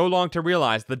took me so long to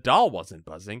realize the doll wasn't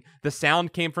buzzing. The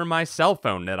sound came from my cell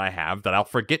phone that I have that I'll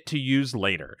forget to use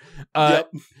later.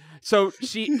 So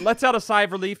she lets out a sigh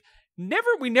of relief.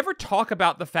 We never talk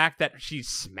about the fact that she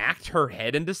smacked her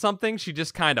head into something. She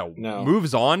just kind of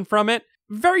moves on from it.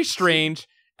 Very strange.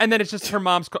 And then it's just her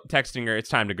mom's texting her, "It's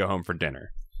time to go home for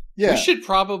dinner." Yeah. We should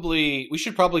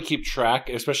probably keep track,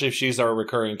 especially if she's our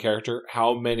recurring character,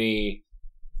 how many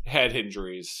head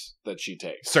injuries that she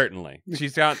takes. Certainly.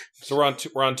 She's got... So we're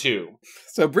on 2.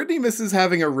 So Brittany misses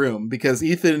having a room because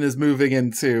Ethan is moving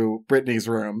into Brittany's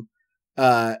room.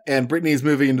 And Brittany's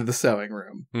moving into the sewing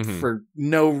room for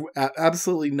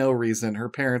absolutely no reason. Her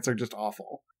parents are just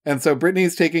awful. And so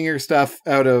Brittany's taking her stuff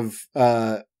out of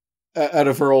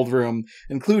her old room,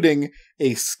 including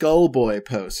a Skullboy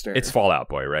poster. It's Fallout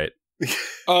Boy, right?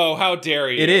 Oh, how dare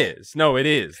you! It is. No, it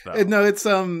is though. No, it's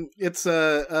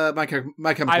My Chemical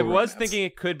I Romance. was thinking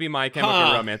it could be My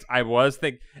Chemical Romance. I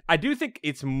do think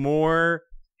it's more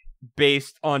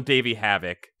based on Davey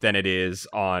Havok than it is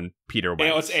on Peter Weiss.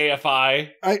 You know, it's AFI.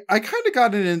 I kind of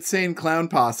got an Insane Clown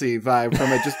Posse vibe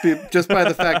from it, just by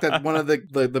the fact that one of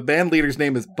the band leader's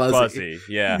name is Buzzy. Buzzy,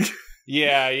 yeah.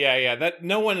 Yeah. That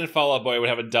no one in Fall Out Boy would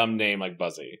have a dumb name like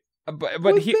Buzzy.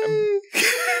 But he...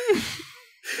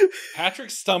 Patrick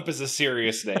Stump is a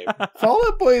serious name. Fall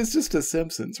Out Boy is just a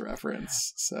Simpsons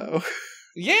reference, so...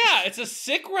 Yeah, it's a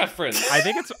sick reference. I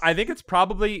think it's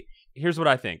probably... Here's what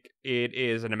I think. It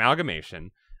is an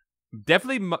amalgamation.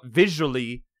 Definitely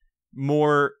visually,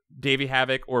 more Davey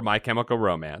Havok or My Chemical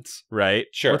Romance, right?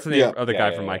 Sure. What's the name of the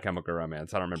guy from My Chemical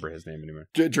Romance? I don't remember his name anymore.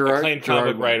 Acclaimed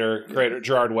comic writer, creator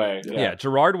Gerard Way. Yeah,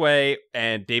 Gerard Way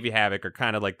and Davey Havok are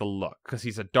kind of like the look, because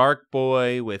he's a dark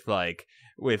boy with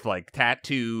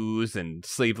tattoos and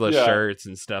sleeveless shirts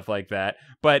and stuff like that.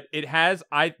 But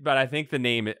I think the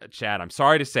name, Chad, I'm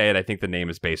sorry to say it, I think the name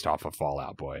is based off of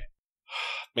Fallout Boy.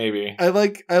 Maybe. I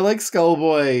like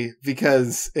Skullboy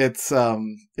because it's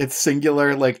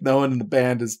singular. Like, no one in the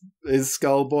band is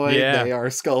Skullboy. Yeah. They are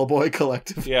Skullboy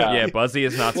collectively. Yeah, Buzzy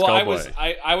is not Skullboy.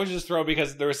 I was just thrown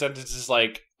because there were sentences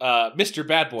like Mr.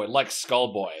 Badboy likes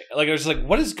Skullboy. Like, I was just like,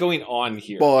 what is going on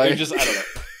here? Boy. I don't know.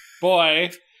 Boy.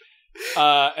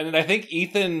 And then I think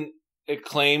Ethan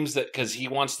claims that because he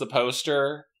wants the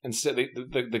poster, instead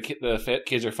the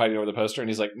kids are fighting over the poster, and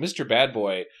he's like, Mr.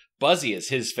 Badboy, Buzzy is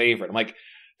his favorite. I'm like,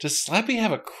 does Slappy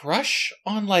have a crush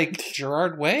on like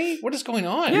Gerard Way? What is going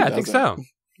on? Yeah, I think so.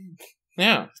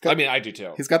 Yeah, I mean, I do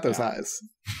too. He's got those eyes.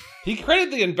 He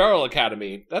credited the Umbrella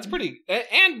Academy. That's pretty,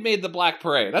 and made the Black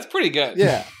Parade. That's pretty good.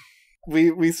 Yeah.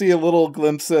 We see a little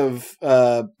glimpse of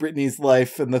Brittany's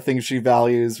life and the things she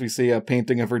values. We see a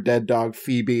painting of her dead dog,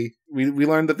 Phoebe. We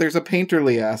learned that there's a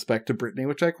painterly aspect to Brittany,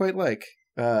 which I quite like.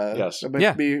 Yes. That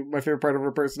might be my favorite part of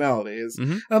her personality.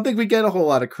 I don't think we get a whole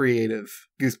lot of creative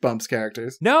Goosebumps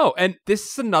characters. No, and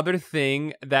this is another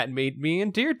thing that made me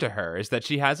endeared to her, is that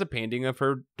she has a painting of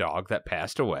her dog that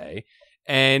passed away.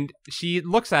 And she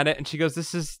looks at it and she goes,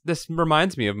 this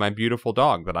reminds me of my beautiful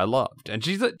dog that I loved. And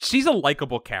she's a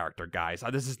likable character, guys.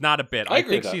 This is not a bit. I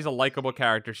think she's a likable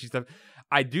character.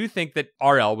 I do think that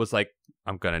RL was like,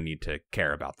 I'm gonna need to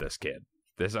care about this kid.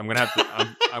 I'm gonna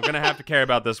have to care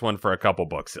about this one for a couple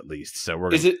books at least. So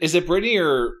is it Brittany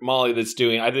or Molly that's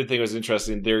doing? I did think it was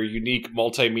interesting, their unique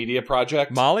multimedia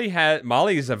project.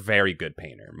 Molly is a very good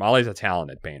painter. Molly's a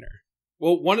talented painter.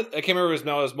 Well, I can't remember if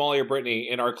it was Molly or Brittany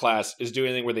in our class is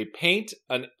doing a thing where they paint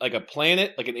a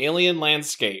planet, like an alien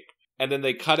landscape, and then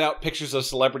they cut out pictures of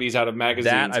celebrities out of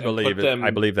magazines. That I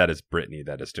believe that is Brittany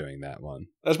that is doing that one.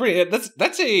 That's pretty.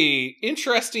 That's a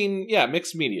interesting,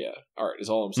 mixed media art is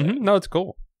all I'm saying. Mm-hmm. No, it's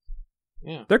cool.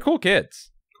 Yeah, they're cool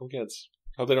kids. Cool kids.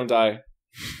 Hope they don't die.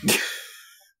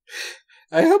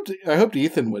 I hoped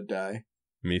Ethan would die.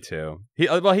 Me too.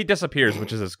 He disappears,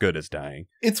 which is as good as dying.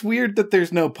 It's weird that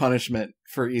there's no punishment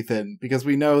for Ethan, because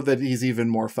we know that he's even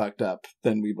more fucked up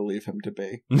than we believe him to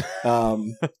be.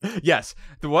 Yes,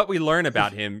 what we learn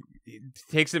about him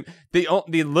takes him the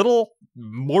little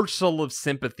morsel of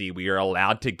sympathy we are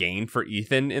allowed to gain for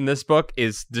Ethan in this book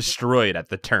is destroyed at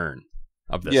the turn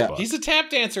of this book. He's a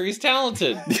tap dancer. He's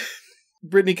talented.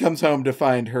 Brittany comes home to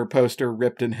find her poster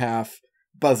ripped in half,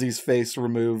 Buzzy's face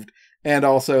removed, and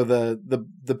also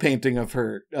the painting of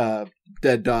her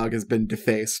dead dog has been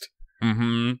defaced.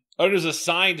 Mm-hmm. Oh, there's a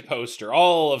signed poster.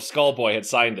 All of Skullboy had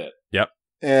signed it. Yep.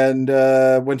 And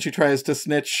when she tries to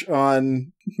snitch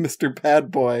on Mr.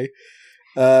 Badboy,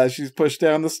 she's pushed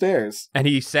down the stairs. And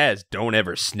he says, "Don't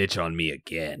ever snitch on me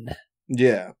again."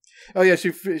 Yeah. Oh yeah,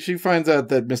 she finds out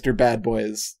that Mr.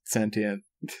 Badboy is sentient.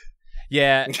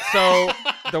 Yeah, so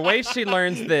the way she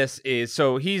learns this is,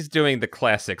 so he's doing the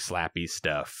classic Slappy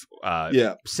stuff.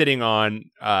 Sitting on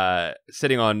at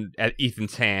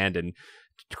Ethan's hand and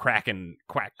cracking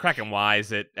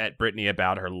wise at Brittany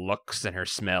about her looks and her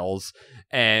smells,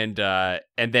 and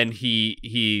then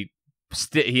he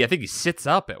I think he sits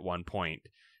up at one point.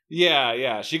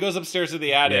 Yeah. She goes upstairs to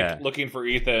the attic looking for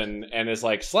Ethan and is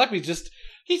like, Slappy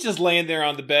he's just laying there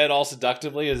on the bed all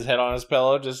seductively, his head on his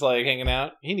pillow, just like hanging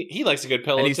out. He likes a good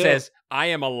pillow, and he too. says, "I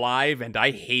am alive and I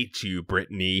hate you,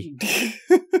 Brittany."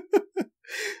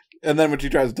 And then when she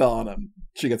tries to tell on him,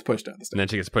 she gets pushed down the steps. And then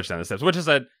she gets pushed down the steps, which is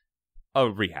a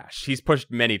rehash. He's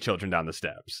pushed many children down the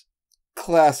steps.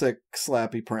 Classic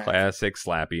Slappy prank. Classic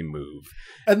Slappy move.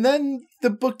 And then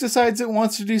the book decides it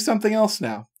wants to do something else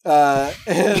now.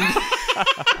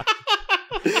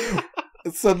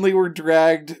 And suddenly we're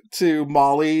dragged to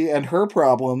Molly and her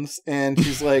problems, and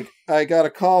she's like, I got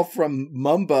a call from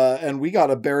Mumba, and we got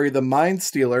to bury the mind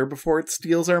stealer before it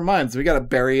steals our minds. We got to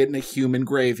bury it in a human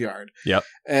graveyard. Yep.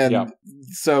 And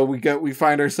so we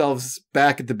find ourselves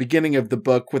back at the beginning of the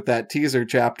book with that teaser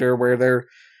chapter where they're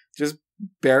just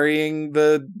burying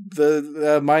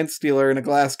the mind stealer in a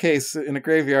glass case in a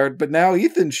graveyard, but now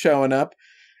Ethan's showing up,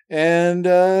 and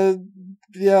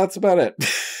that's about it.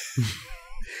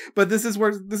 But this is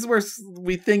where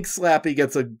we think Slappy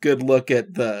gets a good look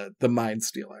at the mind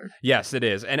stealer. Yes, it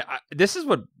is, and this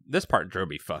part drove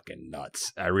me fucking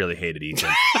nuts. I really hated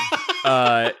Ethan.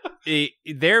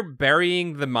 They're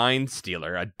burying the mind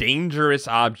stealer, a dangerous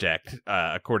object,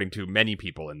 according to many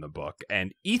people in the book,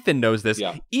 and Ethan knows this.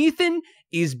 Yeah. Ethan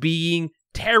is being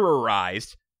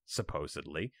terrorized,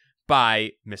 supposedly,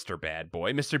 by Mr.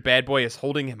 Badboy. Mr. Badboy is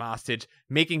holding him hostage,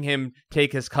 making him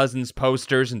take his cousin's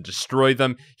posters and destroy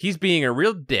them. He's being a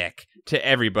real dick to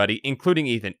everybody, including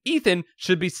Ethan. Ethan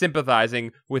should be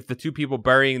sympathizing with the two people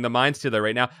burying the Mind Stealer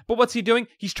right now, but what's he doing?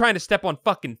 He's trying to step on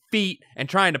fucking feet and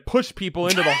trying to push people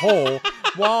into the hole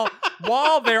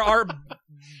while there are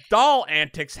doll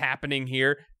antics happening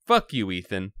here. Fuck you,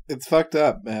 Ethan. It's fucked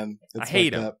up, man. I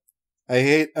hate him. I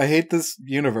hate this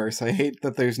universe. I hate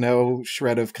that there's no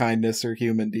shred of kindness or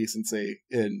human decency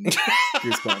in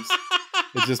Goosebumps.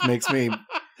 It just makes me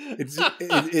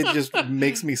it just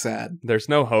makes me sad. There's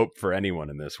no hope for anyone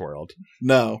in this world.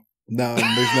 No,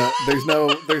 there's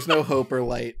no hope or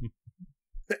light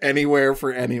anywhere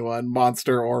for anyone,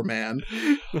 monster or man.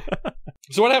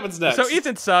 So what happens next? So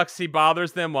Ethan sucks. He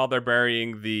bothers them while they're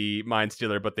burying the Mind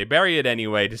Stealer, but they bury it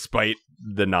anyway, despite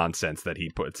the nonsense that he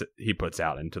puts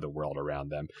out into the world around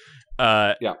them.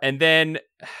 And then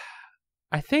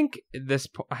I think I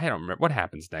don't remember what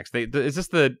happens next. Is this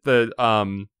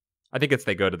the I think it's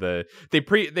they go to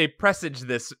they presage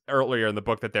this earlier in the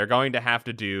book that they're going to have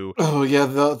to do. Oh yeah,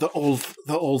 the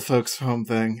old folks home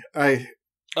thing.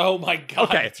 Oh my god,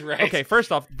 okay, that's right. Okay,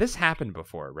 first off, this happened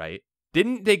before, right?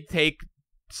 Didn't they take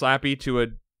Slappy to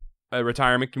a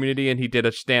retirement community and he did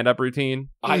a stand-up routine?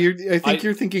 I think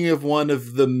you're thinking of one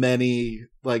of the many,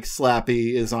 like,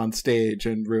 Slappy is on stage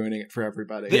and ruining it for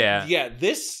everybody.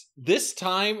 This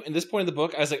time, in this point in the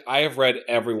book, I was like, I have read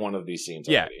every one of these scenes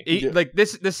already. Like,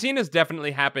 the scene has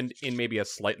definitely happened in maybe a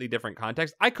slightly different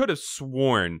context. I could have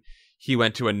sworn he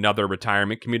went to another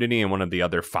retirement community in one of the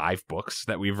other 5 books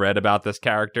that we've read about this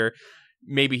character.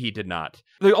 Maybe he did not.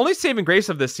 The only saving grace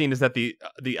of this scene is that the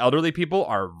elderly people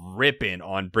are ripping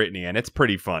on Brittany, and it's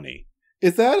pretty funny.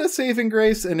 Is that a saving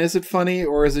grace, and is it funny,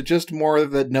 or is it just more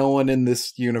that no one in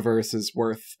this universe is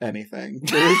worth anything?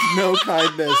 There is no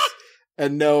kindness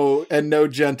and no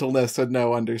gentleness and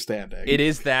no understanding. It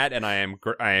is that, and I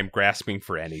am grasping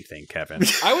for anything, Kevin.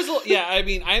 I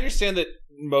mean, I understand that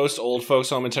most old folks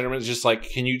home entertainment is just like,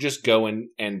 can you just go and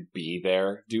be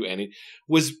there, do any?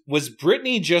 Was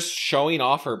Brittany just showing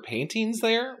off her paintings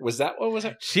there? Was that what was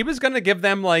it? She was gonna give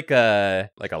them like a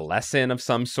lesson of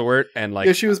some sort, and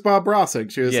like she was Bob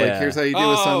Rossing. She was like, here's how you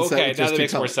do a sunset. Okay, now that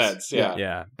makes more sense.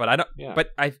 Yeah. But I don't. Yeah.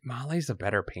 But Molly's a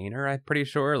better painter. I'm pretty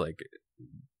sure. Like,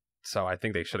 so I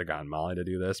think they should have gotten Molly to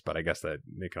do this, but I guess that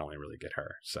they can only really get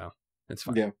her. So it's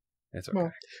fine. Yeah. It's okay.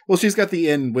 Well, she's got the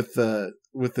in with the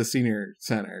senior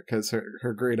center because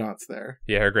her great aunt's there.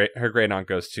 Yeah, her great aunt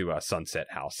goes to Sunset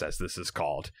House, as this is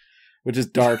called, which is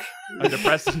dark. A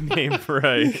depressing name for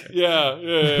a yeah.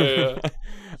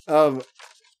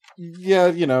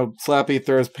 Yeah, Slappy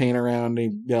throws paint around. And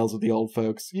he yells at the old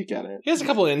folks. You get it. He has a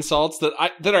couple of insults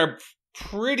that are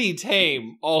pretty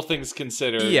tame, all things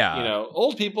considered. Yeah.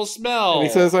 Old people smell. And he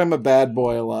says I'm a bad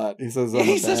boy a lot. He says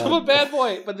I'm a bad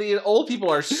boy, but the old people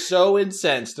are so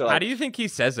incensed. How do you think he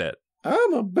says it?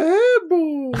 I'm a bad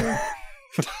boy.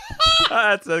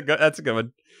 That's a good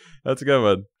one. That's a good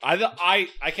one. I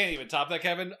can't even top that,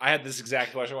 Kevin. I had this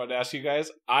exact question I wanted to ask you guys.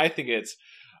 I think it's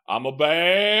I'm a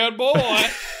bad boy.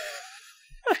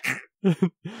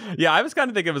 Yeah, I was kind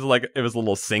of thinking it was a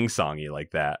little sing-songy like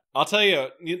that. I'll tell you,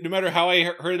 no matter how I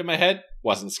heard it in my head,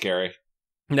 wasn't scary.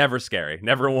 Never scary.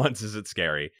 Never once is it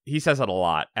scary. He says it a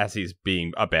lot as he's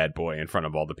being a bad boy in front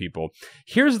of all the people.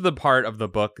 Here's the part of the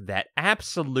book that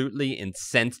absolutely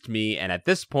incensed me, and at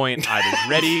this point, I was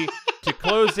ready to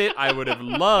close it. I would have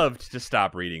loved to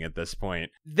stop reading at this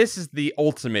point. This is the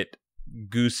ultimate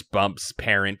Goosebumps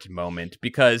parent moment,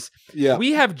 because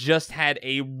we have just had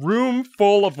a room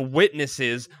full of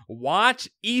witnesses watch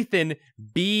Ethan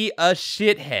be a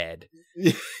shithead.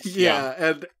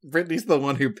 And Brittany's the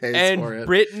one who pays for it. And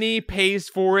Brittany pays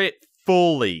for it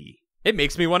fully. It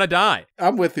makes me want to die.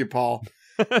 I'm with you, Paul.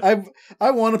 I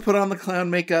want to put on the clown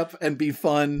makeup and be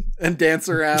fun and dance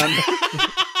around.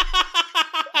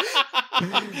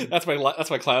 That's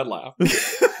my clown laugh.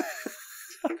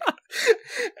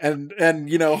 and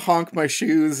honk my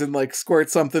shoes and like squirt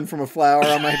something from a flower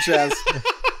on my chest.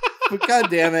 But god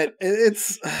damn it,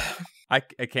 it's I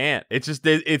can't. It's just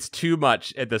it's too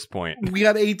much at this point. We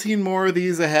got 18 more of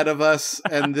these ahead of us,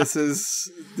 and this is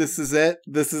it.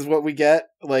 This is what we get.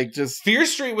 Like, just Fear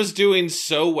Street was doing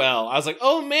so well. I was like,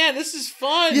 oh man, this is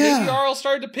fun. Yeah. Maybe Arl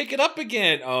started to pick it up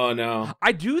again. Oh no.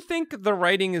 I do think the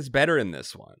writing is better in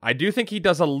this one. I do think he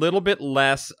does a little bit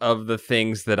less of the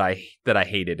things that I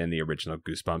hated in the original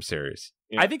Goosebumps series.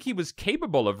 Yeah. I think he was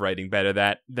capable of writing better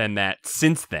than that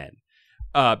since then,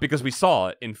 because we saw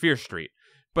it in Fear Street.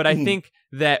 But I think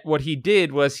that what he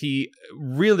did was he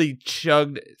really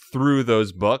chugged through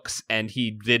those books, and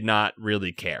he did not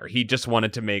really care. He just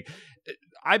wanted to make...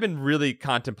 I've been really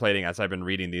contemplating as I've been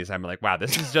reading these. I'm like, wow,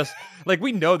 this is just... like,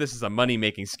 we know this is a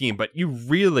money-making scheme, but you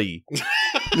really...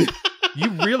 you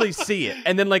really see it.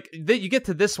 And then, like, you get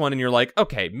to this one, and you're like,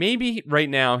 okay, maybe right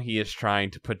now he is trying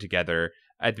to put together...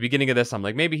 At the beginning of this, I'm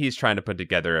like, maybe he's trying to put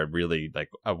together a really, like,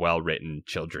 a well-written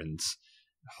children's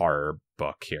horror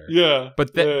book here. Yeah.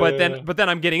 But then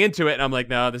I'm getting into it, and I'm like,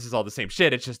 no, this is all the same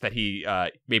shit. It's just that he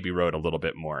maybe wrote a little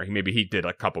bit more. Maybe he did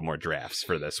a couple more drafts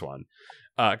for this one.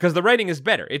 Because the writing is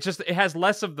better. It has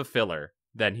less of the filler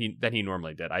than he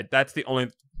normally did. That's the only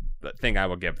thing I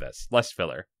will give this. Less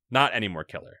filler. Not any more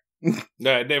killer.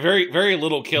 No, very, very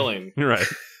little killing. Right.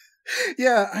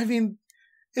 Yeah, I mean,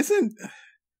 isn't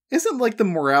like the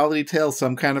morality tale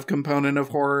some kind of component of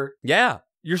horror? Yeah.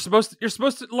 You're supposed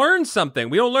to learn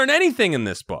something. We don't learn anything in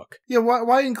this book. Yeah,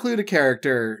 why include a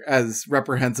character as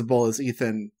reprehensible as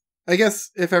Ethan? I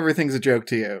guess if everything's a joke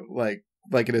to you, like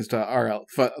it is to RL,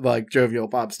 like jovial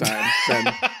Bob Stine,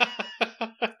 then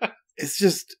it's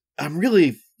just, I'm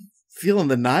really feeling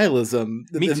the nihilism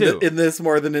in this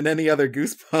more than in any other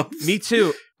Goosebumps. Me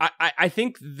too. I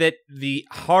think that the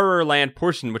Horrorland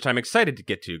portion, which I'm excited to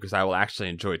get to because I will actually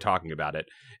enjoy talking about it,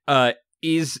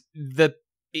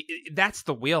 that's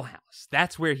the wheelhouse.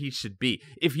 That's where he should be.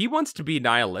 If he wants to be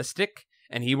nihilistic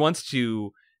and he wants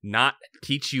to not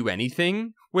teach you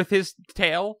anything with his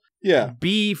tale,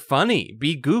 be funny,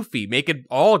 be goofy, make it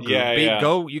all good.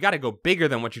 Go. You got to go bigger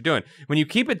than what you're doing. When you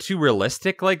keep it too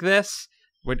realistic like this,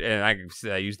 and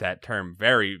I use that term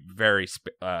very, very,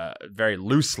 very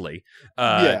loosely.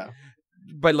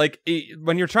 But like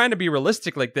when you're trying to be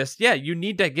realistic like this, you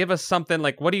need to give us something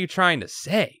like, what are you trying to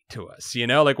say to us? You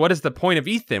know, like, what is the point of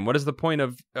Ethan? What is the point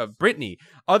of Brittany,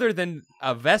 other than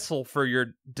a vessel for your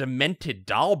demented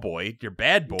doll boy, your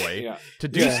bad boy, to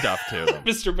do stuff to them?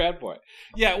 Mr. Bad Boy.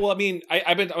 Yeah. Well, I mean,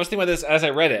 I was thinking about this as I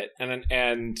read it,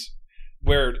 and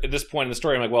where at this point in the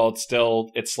story, I'm like, well, it's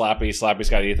Slappy. Slappy's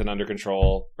got Ethan under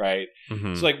control, right?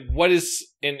 Mm-hmm. So, like, what is,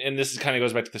 and this kind of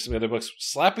goes back to some of the other books,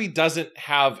 Slappy doesn't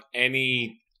have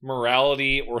any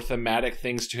morality or thematic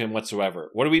things to him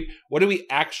whatsoever. What do we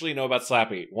actually know about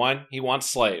Slappy? 1, he wants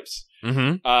slaves.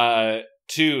 Mm-hmm.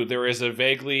 2, there is a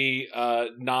vaguely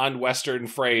non-Western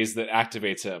phrase that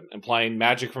activates him, implying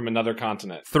magic from another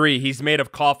continent. 3, he's made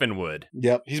of coffin wood.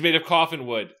 Yep. He's made of coffin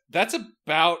wood. That's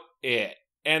about it.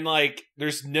 And like,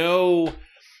 there's nowhere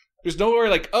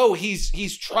like, oh,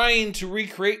 he's trying to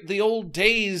recreate the old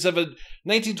days of a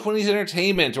 1920s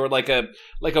entertainment, or like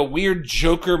a weird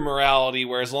Joker morality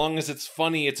where as long as it's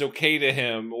funny, it's okay to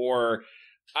him, or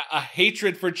a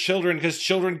hatred for children because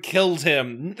children killed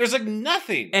him. There's like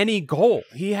nothing. Any goal.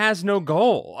 He has no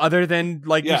goal other than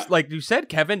like you said,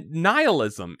 Kevin,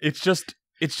 nihilism. It's just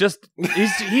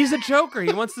he's a Joker.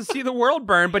 He wants to see the world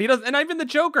burn, but he doesn't. And even the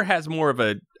Joker has more of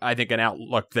an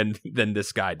outlook than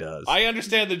this guy does. I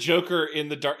understand the Joker in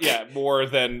the dark, more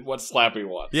than what Slappy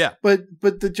wants. Yeah, but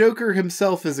the Joker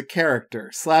himself is a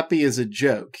character. Slappy is a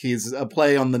joke. He's a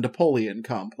play on the Napoleon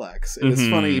complex. And it's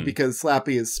funny because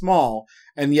Slappy is small,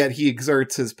 and yet he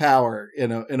exerts his power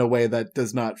in a way that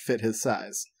does not fit his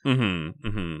size. Mm-hmm.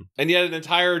 Mm-hmm. And yet, an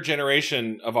entire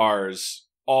generation of ours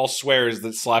all swears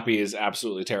that Slappy is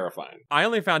absolutely terrifying. I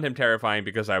only found him terrifying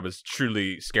because I was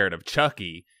truly scared of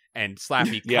Chucky, and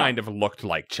Slappy kind of looked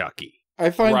like Chucky. I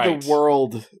find the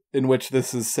world in which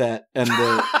this is set and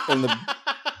the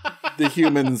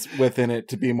humans within it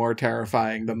to be more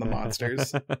terrifying than the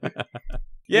monsters.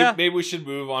 Yeah. Maybe we should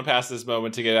move on past this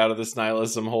moment to get out of this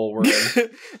nihilism hole we're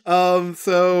in.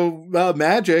 So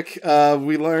magic.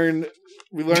 We learn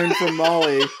from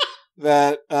Molly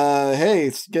that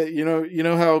hey, you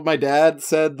know how my dad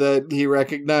said that he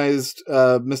recognized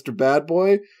Mr. Bad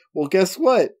Boy? Well, guess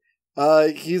what?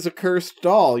 He's a cursed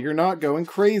doll. You're not going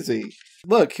crazy.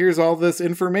 Look, here's all this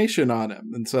information on him.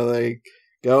 And so they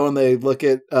go and they look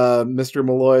at Mr.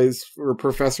 Malloy's or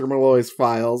Professor Malloy's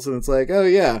files, and it's like, oh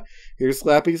yeah, here's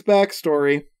Slappy's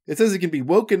backstory. It says he can be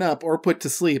woken up or put to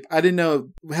sleep. I didn't know.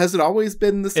 Has it always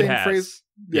been the same phrase?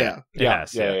 Yeah.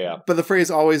 But the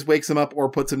phrase always wakes him up or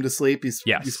puts him to sleep. You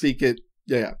speak it.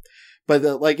 Yeah. But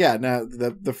now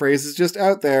the phrase is just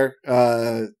out there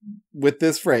with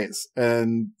this phrase.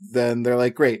 And then they're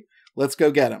like, great, let's go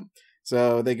get him.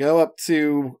 So they go up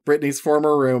to Brittany's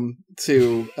former room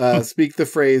to speak the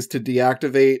phrase to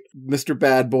deactivate Mr.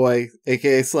 Bad Boy,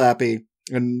 a.k.a. Slappy,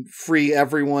 and free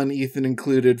everyone, Ethan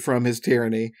included, from his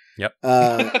tyranny. Yep.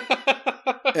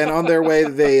 And on their way,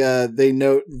 they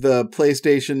note the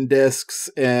PlayStation discs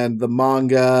and the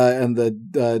manga and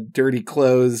the dirty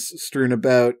clothes strewn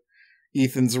about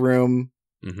Ethan's room.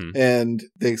 and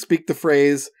they speak the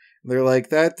phrase. They're like,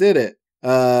 that did it.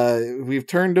 We've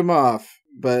turned him off.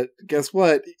 But guess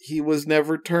what? He was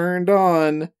never turned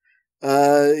on.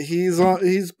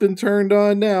 He's been turned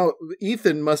on now.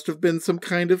 Ethan must have been some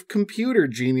kind of computer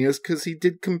genius because he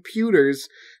did computers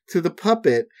to the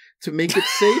puppet to make it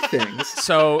say things.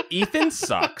 So Ethan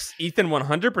sucks. Ethan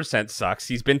 100% sucks.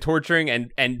 He's been torturing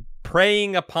and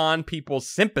preying upon people's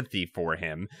sympathy for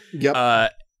him.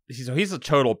 Yep. He's a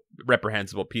total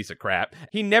reprehensible piece of crap.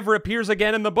 He never appears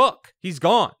again in the book. He's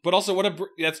gone. But also,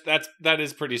 that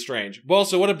is pretty strange. But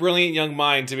also, what a brilliant young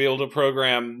mind to be able to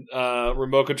program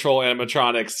remote control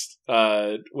animatronics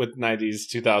with 90s,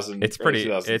 2000. It's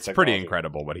pretty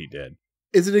incredible what he did.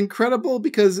 Is it incredible?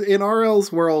 Because in RL's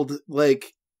world,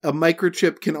 like, a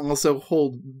microchip can also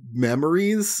hold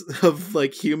memories of,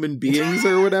 like, human beings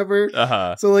or whatever.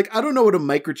 So, like, I don't know what a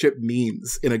microchip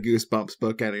means in a Goosebumps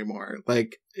book anymore.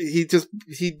 Like, he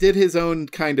did his own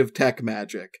kind of tech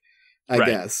magic, I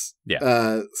guess.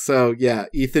 Yeah. So, yeah,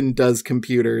 Ethan does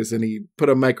computers, and he put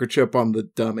a microchip on the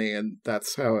dummy, and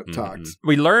that's how it talks.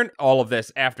 We learn all of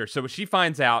this after. So she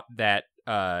finds out that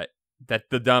that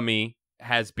the dummy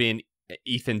has been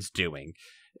Ethan's doing.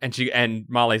 And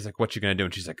Molly's like, "What you gonna do?"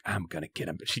 And she's like, "I'm gonna get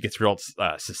him." She gets real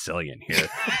Sicilian here.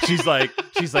 She's like,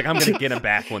 "I'm gonna get him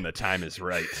back when the time is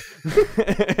right,"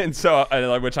 and so,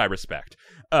 which I respect.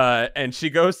 And she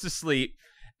goes to sleep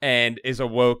and is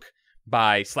awoke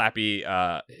by Slappy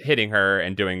hitting her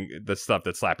and doing the stuff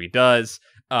that Slappy does.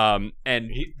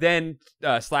 Then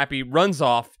Slappy runs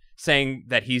off saying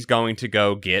that he's going to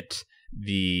go get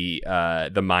the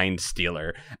mind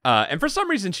stealer, and for some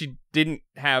reason she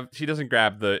doesn't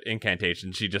grab the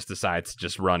incantation. She just decides to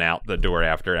just run out the door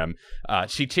after him.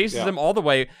 She chases him all the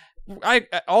way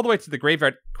to the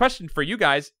graveyard. Question for you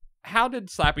guys: how did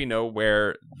Slappy know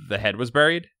where the head was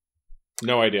buried?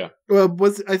 No idea. Well,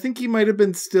 I think he might have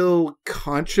been still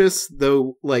conscious,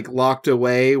 though, like, locked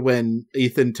away when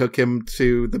Ethan took him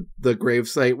to the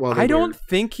gravesite while I don't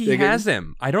think he has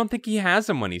him. I don't think he has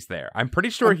him when he's there. I'm pretty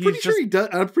sure he does.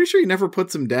 I'm pretty sure he never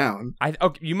puts him down.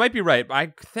 Okay, you might be right.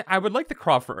 I would like to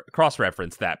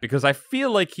cross-reference that because I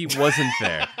feel like he wasn't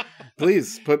there.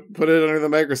 Please, put it under the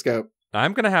microscope.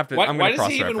 I'm going to have to... Why does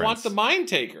he even want the mind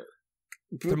taker?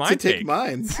 To take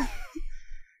minds.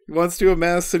 He wants to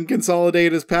amass and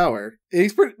consolidate his power.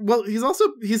 He's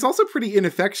also pretty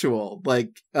ineffectual. Like,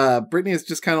 Brittany is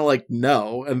just kind of like,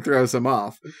 no, and throws him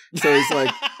off. So he's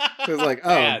like,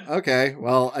 oh, man. Okay,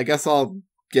 well, I guess I'll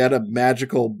get a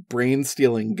magical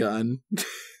brain-stealing gun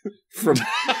from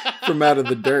out of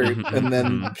the dirt, and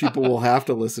then people will have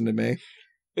to listen to me.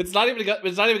 It's not even a gun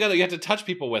that you have to touch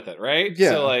people with it, right? Yeah.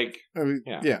 So, like,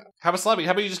 yeah. How about Slappy?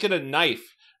 How about you just get a knife?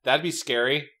 That'd be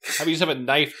scary. How about you just have a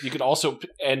knife? You could also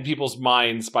end people's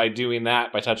minds by doing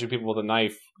that, by touching people with a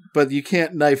knife. But you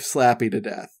can't knife Slappy to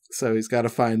death. So he's got to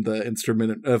find the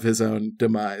instrument of his own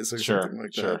demise or something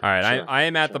like that. All right, I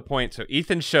am at the point. So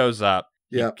Ethan shows up.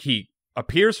 Yeah. He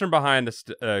appears from behind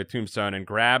the tombstone and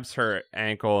grabs her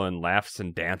ankle and laughs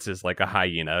and dances like a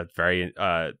hyena. Very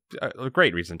a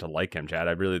great reason to like him, Chad.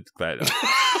 I'm really glad.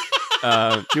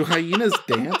 Do hyenas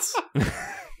dance?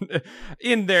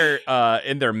 In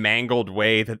their mangled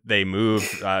way that they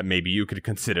move, maybe you could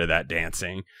consider that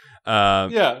dancing.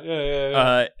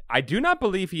 Yeah. I do not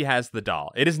believe he has the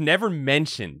doll. It is never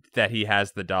mentioned that he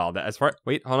has the doll.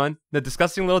 Wait, hold on. The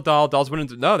disgusting little dolls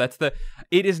wouldn't. No,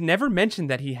 it is never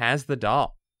mentioned that he has the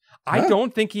doll. I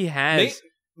don't think he has.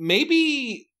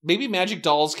 Maybe magic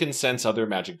dolls can sense other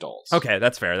magic dolls. Okay,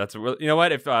 that's fair. You know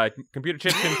what? If computer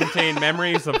chips can contain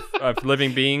memories of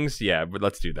living beings, yeah, but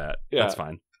let's do that. Yeah. That's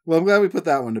fine. Well, I'm glad we put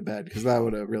that one to bed because that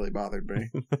would have really bothered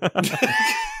me.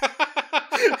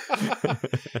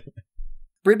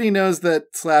 Brittany knows that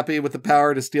Slappy with the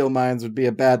power to steal minds would be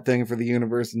a bad thing for the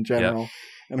universe in general. Yep.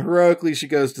 And heroically, she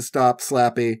goes to stop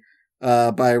Slappy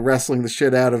by wrestling the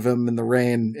shit out of him in the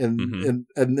rain in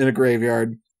a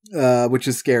graveyard, which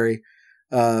is scary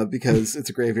because it's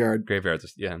a graveyard.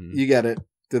 Graveyards, yeah. You get it.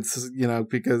 It's,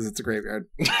 because it's a graveyard.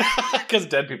 Because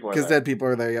dead people are there. Because dead people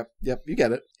are there, yep, you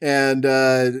get it. And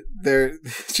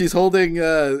she's holding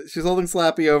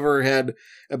Slappy over her head,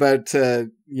 about to,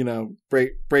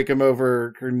 break him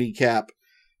over her kneecap,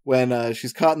 when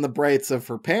she's caught in the brights of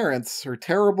her parents, her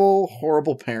terrible,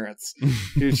 horrible parents,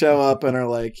 who show up and are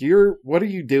like, what are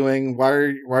you doing? Why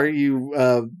are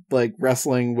you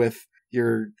wrestling with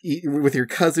your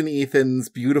cousin Ethan's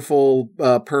beautiful,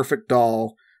 perfect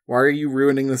doll? Why are you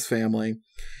ruining this family?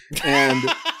 And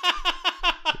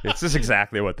this is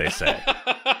exactly what they say.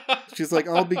 She's like,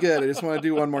 I'll be good. I just want to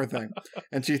do one more thing.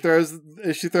 And she throws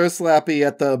Slappy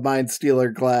at the Mind Stealer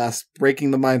glass,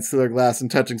 breaking the Mind Stealer glass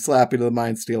and touching Slappy to the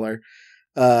Mind Stealer.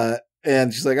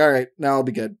 And she's like, all right, now I'll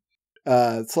be good.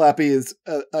 Slappy is,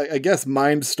 I guess,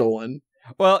 mind stolen.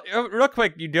 Well, real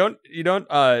quick, you didn't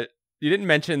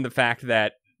mention the fact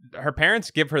that her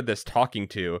parents give her this talking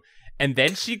to, and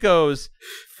then she goes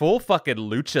full fucking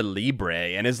lucha libre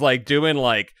and is like doing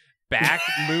like back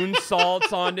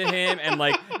moonsaults onto him and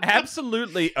like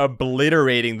absolutely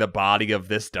obliterating the body of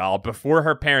this doll before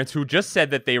her parents, who just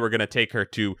said that they were going to take her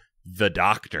to the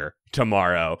doctor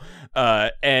tomorrow.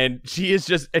 And she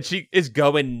is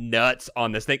going nuts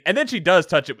on this thing. And then she does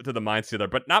touch it to the Mind Stealer,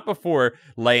 but not before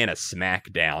laying a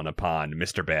smack down upon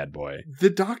Mr. Badboy. The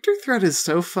doctor threat is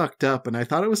so fucked up, and I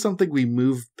thought it was something we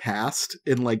moved past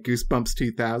in like Goosebumps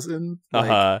 2000.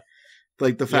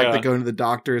 Like the fact that going to the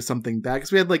doctor is something bad.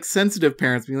 Because we had like sensitive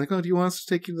parents being like, oh, do you want us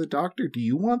to take you to the doctor? Do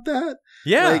you want that?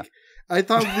 Yeah. Like, I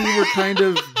thought we were kind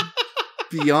of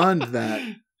beyond that.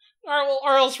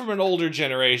 Or else from an older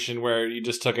generation where you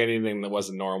just took anything that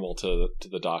wasn't normal to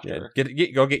the doctor. Yeah,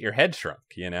 go get your head shrunk,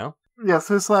 you know? Yeah,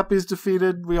 so Slappy's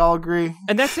defeated. We all agree.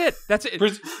 And that's it.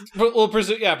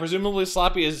 Presumably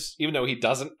Slappy is, even though he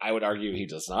doesn't, I would argue he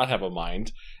does not have a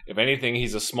mind. If anything,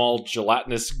 he's a small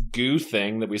gelatinous goo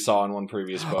thing that we saw in one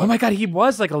previous book. Oh my god, he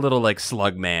was like a little like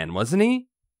slug man, wasn't he?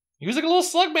 He was like a little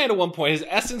slug man at one point. His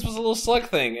essence was a little slug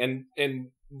thing. And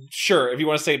sure, if you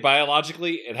want to say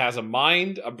biologically, it has a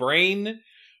mind, a brain,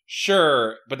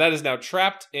 sure. But that is now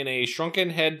trapped in a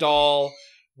shrunken head doll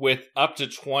with up to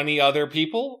 20 other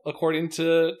people, according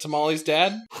to Molly's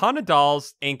dad. Haunted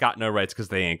dolls ain't got no rights because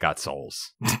they ain't got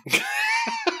souls.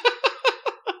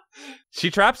 She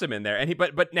traps him in there, and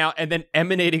but now and then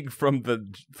emanating from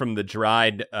the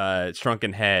dried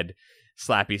shrunken head,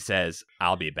 Slappy says,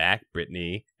 "I'll be back,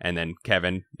 Brittany." And then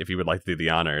Kevin, if you would like to do the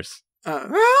honors.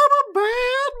 I'm a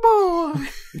bad boy.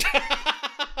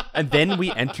 And then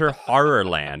we enter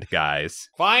Horrorland, guys.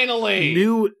 Finally,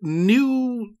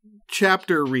 new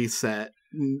chapter reset,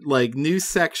 like new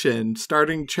section,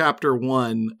 starting chapter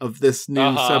 1 of this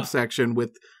new subsection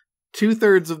with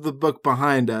 2/3 of the book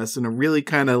behind us and a really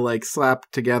kind of like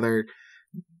slapped together,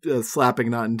 slapping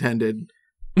not intended.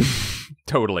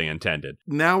 Totally intended.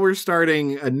 Now we're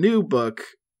starting a new book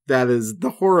that is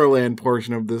the Horrorland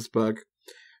portion of this book.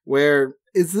 Where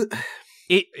is it?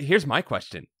 Here's my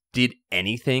question. Did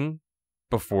anything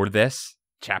before this,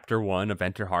 chapter 1 of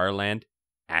Enter Horrorland,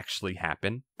 actually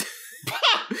happen?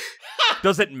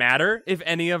 Does it matter if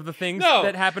any of the things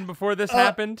that happened before this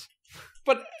happened?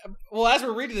 But, well, as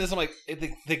we're reading this, I'm like,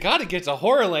 they got to get to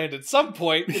Horrorland at some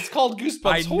point. It's called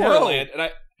Goosebumps Horrorland. And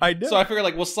I know. So I figured,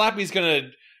 like, well, Slappy's going to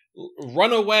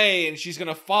run away and she's going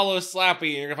to follow Slappy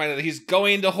and you're going to find out that he's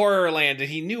going to Horrorland and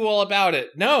he knew all about it.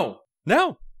 No.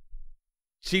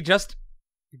 She just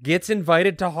gets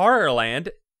invited to Horrorland,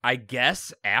 I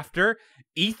guess, after.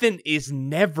 Ethan is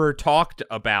never talked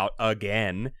about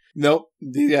again. Nope.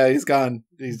 Yeah, he's gone.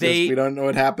 We don't know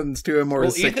what happens to him or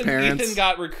his sick parents. Ethan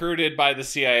got recruited by the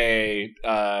CIA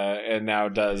and now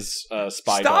does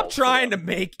spy. Stop trying to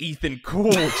make Ethan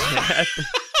cool, Chad.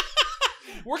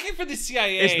 Working for the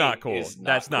CIA is not cool.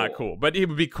 That's not cool. But he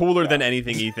would be cooler than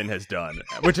anything Ethan has done,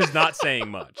 which is not saying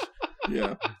much.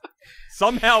 Yeah.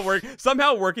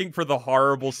 Somehow working for the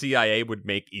horrible CIA would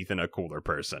make Ethan a cooler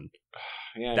person.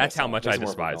 Yeah, that's how much I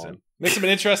despise him. Makes him an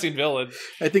interesting villain.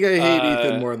 I think I hate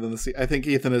Ethan more than the CIA. I think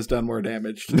Ethan has done more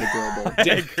damage to the global.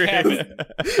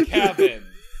 Kevin.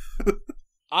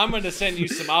 I'm going to send you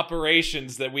some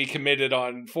operations that we committed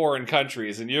on foreign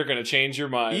countries, and you're going to change your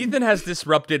mind. Ethan has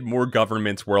disrupted more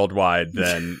governments worldwide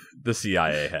than the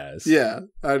CIA has. Yeah,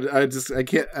 I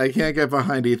can't get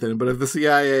behind Ethan. But if the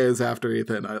CIA is after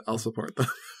Ethan, I'll support them.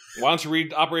 Why don't you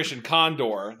read Operation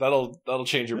Condor? That'll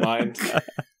change your mind.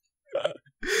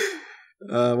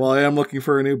 Well, I am looking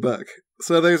for a new book.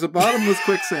 So there's a bottomless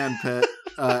quicksand pit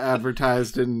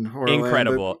advertised in Horrorland.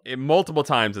 Incredible. Multiple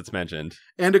times it's mentioned.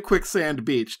 And a quicksand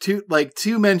beach.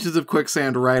 Two mentions of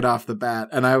quicksand right off the bat.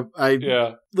 And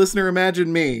listener,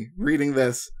 imagine me reading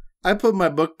this. I put my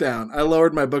book down. I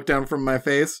lowered my book down from my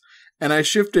face, and I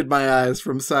shifted my eyes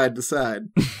from side to side.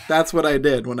 That's what I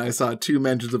did when I saw 2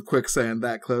 mentions of quicksand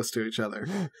that close to each other.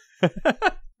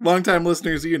 Longtime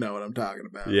listeners, you know what I'm talking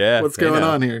about. Yeah. What's going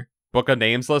on here? Book of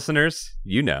Names listeners,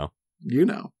 you know. You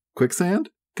know. Quicksand?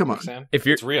 Come on. Quicksand?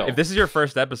 It's real. If this is your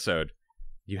first episode,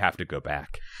 you have to go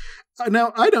back.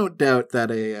 Now, I don't doubt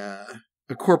that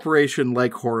a corporation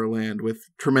like Horrorland with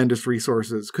tremendous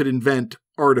resources could invent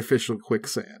artificial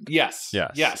quicksand. Yes.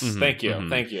 Mm-hmm. Thank you. Mm-hmm.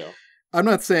 Thank you. I'm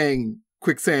not saying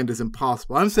quicksand is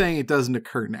impossible. I'm saying it doesn't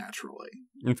occur naturally.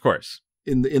 Of course.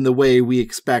 In the way we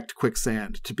expect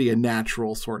quicksand to be a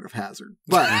natural sort of hazard.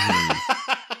 But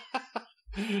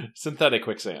synthetic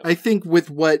quicksand. I think with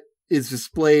what is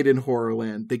displayed in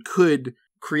Horrorland, they could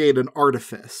create an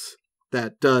artifice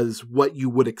that does what you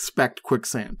would expect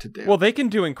quicksand to do. Well, they can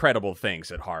do incredible things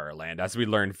at Horrorland, as we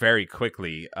learned very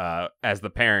quickly as the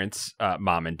parents,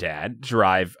 mom and dad,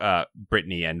 drive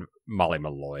Brittany and Molly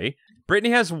Malloy.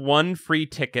 Brittany has 1 free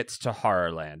tickets to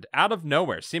Horrorland, out of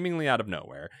nowhere, seemingly out of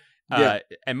nowhere.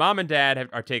 And mom and dad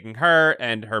are taking her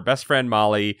and her best friend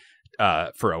Molly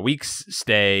for a week's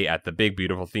stay at the big,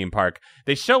 beautiful theme park.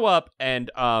 They show up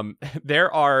and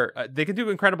they can do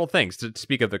incredible things, to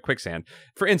speak of the quicksand.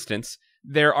 For instance,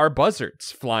 there are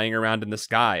buzzards flying around in the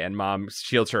sky, and mom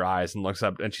shields her eyes and looks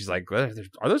up and she's like, are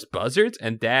those buzzards?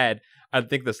 And dad, I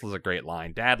think this was a great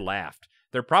line. Dad laughed.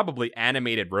 They're probably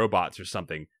animated robots or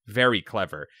something. Very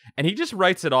clever. And he just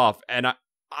writes it off. And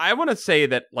I want to say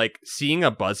that, like, seeing a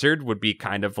buzzard would be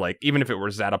kind of like, even if it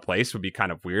was at a place, would be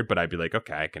kind of weird, but I'd be like,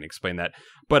 okay, I can explain that.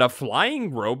 But a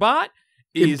flying robot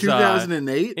in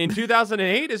 2008? In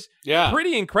 2008 is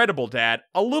pretty incredible, Dad.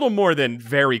 A little more than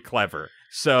very clever.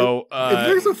 So if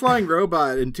there's a flying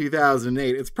robot in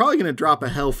 2008, it's probably going to drop a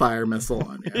Hellfire missile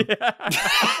on you.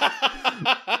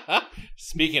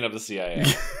 Speaking of the CIA.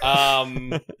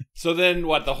 So then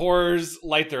what? The horrors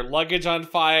light their luggage on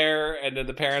fire, and then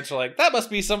the parents are like, that must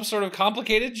be some sort of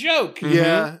complicated joke. Mm-hmm.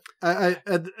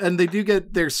 Yeah. And they do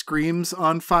get their screams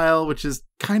on file, which is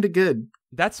kind of good.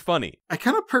 That's funny. I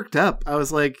kind of perked up. I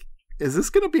was like, is this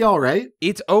going to be all right?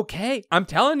 It's okay. I'm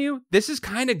telling you, this is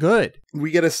kind of good.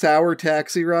 We get a sour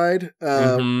taxi ride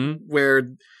where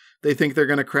they think they're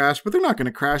going to crash, but they're not going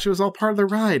to crash. It was all part of the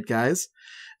ride, guys.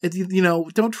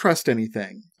 Don't trust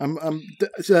anything.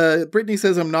 Brittany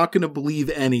says I'm not going to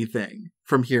believe anything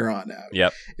from here on out.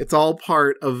 Yep. It's all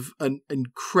part of an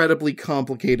incredibly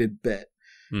complicated bit.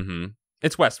 Mm-hmm.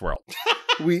 It's Westworld.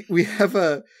 we have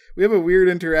a weird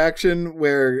interaction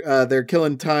where they're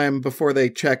killing time before they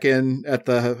check in at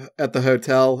the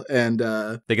hotel, and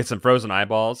they get some frozen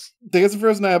eyeballs.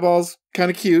 Kind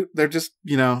of cute. They're just,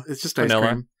 it's just vanilla. Ice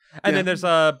cream. And then there's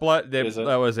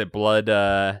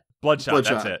Bloodshot.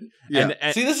 That's it. Yeah.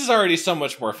 And see, this is already so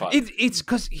much more fun. It's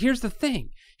because here's the thing.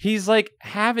 He's like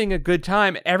having a good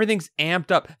time. Everything's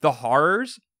amped up. The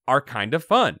horrors are kind of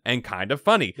fun and kind of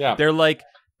funny. Yeah. They're like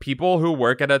people who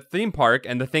work at a theme park,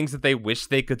 and the things that they wish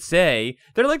they could say.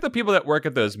 They're like the people that work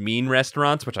at those mean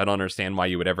restaurants, which I don't understand why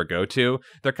you would ever go to.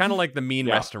 They're kind of like the mean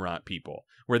restaurant people,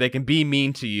 where they can be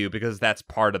mean to you because that's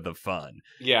part of the fun.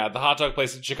 Yeah, the hot dog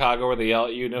place in Chicago where they yell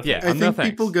at you. I think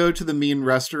people go to the mean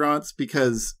restaurants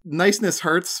because niceness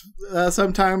hurts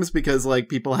sometimes, because like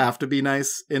people have to be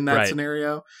nice in that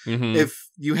scenario. Mm-hmm. If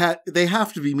they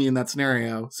have to be mean in that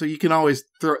scenario, so you can always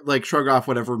shrug off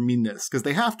whatever meanness, because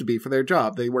they have to be for their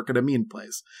job. They work at a mean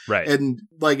place, right? And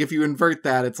like if you invert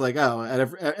that, it's like, oh, at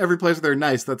every place where they're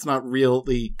nice, that's not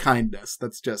really kindness.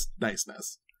 That's just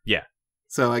niceness. Yeah.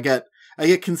 So I get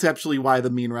conceptually why the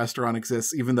mean restaurant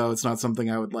exists, even though it's not something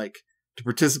I would like to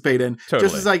participate in. Totally.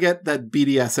 Just as I get that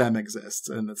BDSM exists,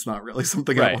 and it's not really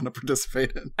something I want to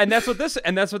participate in. And that's what this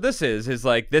is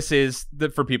like, this is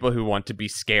for people who want to be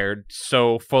scared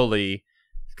so fully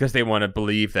because they want to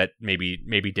believe that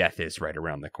maybe death is right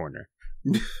around the corner.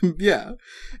 Yeah.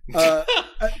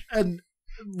 And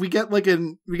we get like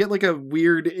a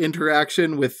weird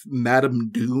interaction with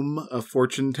Madame Doom, a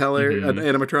fortune teller, an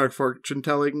animatronic fortune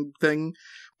telling thing.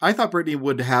 I thought Brittany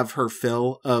would have her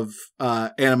fill of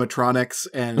animatronics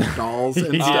and dolls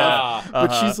and stuff,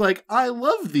 but she's like, "I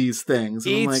love these things."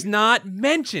 And it's not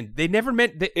mentioned. They never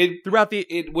meant it throughout the.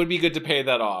 It would be good to pay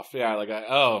that off. Yeah, like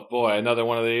oh boy, another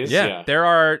one of these. Yeah. There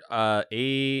are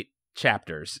 8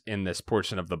 chapters in this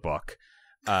portion of the book.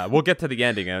 We'll get to the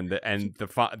ending, and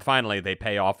finally they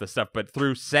pay off the stuff. But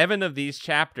through 7 of these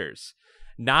chapters,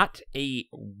 not a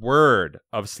word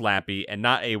of Slappy and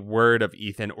not a word of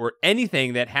Ethan or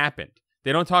anything that happened.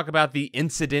 They don't talk about the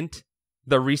incident,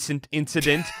 the recent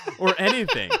incident, or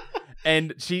anything.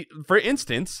 And she, for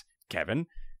instance, Kevin,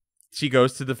 she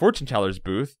goes to the fortune teller's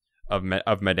booth of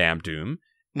Madame Doom,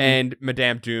 and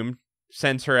Madame Doom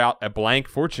sends her out a blank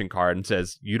fortune card and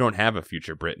says, "You don't have a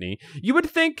future, Brittany." You would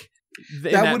think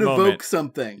that would evoke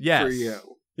something for you.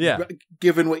 Yeah.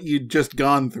 Given what you'd just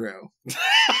gone through.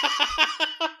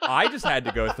 I just had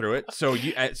to go through it. So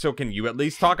can you at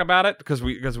least talk about it? Because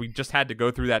we just had to go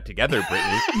through that together,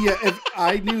 Brittany. Yeah, if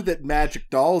I knew that magic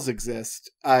dolls exist,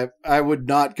 I would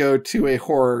not go to a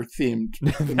horror themed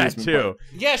that too. Park.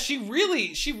 Yeah, she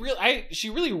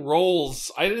really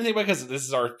rolls. I didn't think about, because this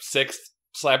is our 6th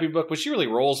Slappy book, but she really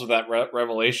rolls with that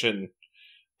revelation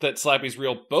that Slappy's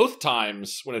real both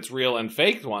times, when it's real and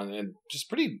faked one, and just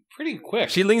pretty quick.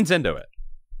 She leans into it.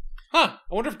 Huh.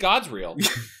 I wonder if God's real.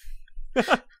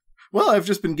 Well, I've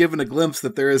just been given a glimpse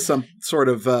that there is some sort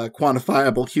of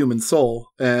quantifiable human soul,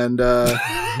 and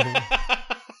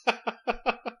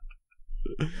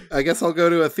I guess I'll go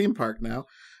to a theme park now.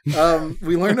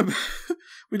 We learn about...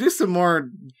 We do some more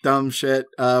dumb shit.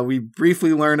 We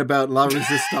briefly learn about La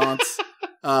Resistance,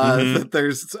 that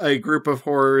there's a group of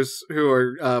horrors who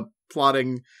are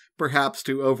plotting perhaps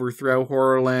to overthrow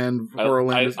Horrorland.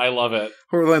 I love it.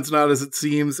 Horrorland's not as it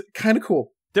seems. Kind of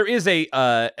cool. There is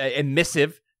a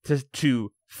missive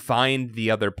to find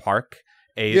the other park.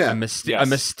 A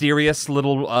mysterious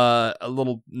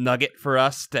little nugget for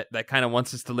us that kind of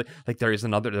wants us to like there's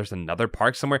another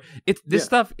park somewhere. This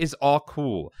stuff is all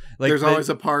cool. Like there's always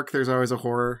a park, there's always a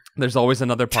horror. There's always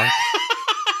another park.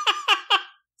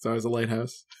 There's always a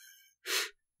lighthouse.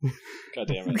 God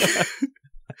damn it.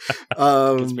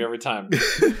 Gets me every time.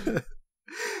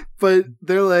 But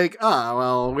they're like,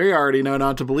 well, we already know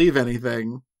not to believe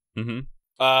anything. Mm-hmm.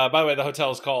 By the way, the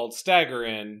hotel is called Stagger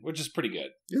Inn, which is pretty good.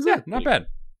 Not bad.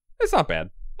 It's not bad.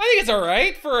 I think it's all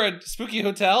right for a spooky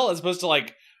hotel as opposed to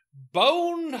like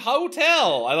Bone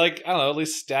Hotel. I don't know. At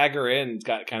least Stagger Inn's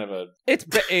got kind of a.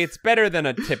 It's better than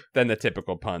the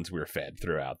typical puns we're fed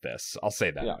throughout this. I'll say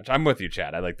that much. I'm with you,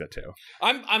 Chad. I like that too.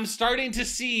 I'm starting to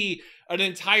see an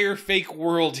entire fake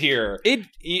world here.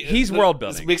 He's world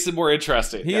building. This makes it more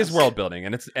interesting. He is world building,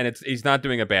 and he's not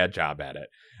doing a bad job at it.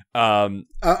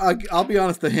 I'll be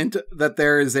honest, the hint that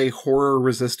there is a horror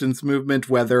resistance movement,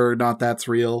 whether or not that's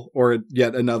real, or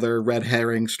yet another red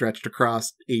herring stretched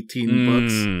across 18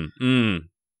 books.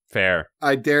 Fair.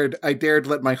 I dared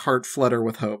let my heart flutter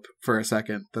with hope for a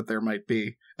second that there might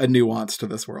be a nuance to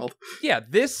this world. Yeah,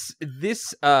 this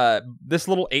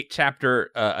little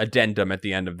 8-chapter addendum at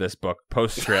the end of this book,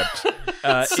 postscript,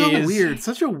 weird.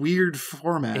 Such a weird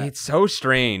format. It's so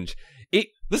strange.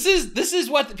 This is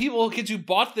what the kids who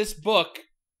bought this book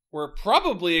were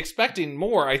probably expecting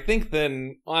more, I think,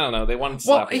 than, I don't know, they wanted Slappy.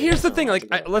 Well, here's the thing,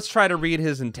 let's try to read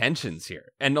his intentions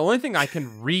here. And the only thing I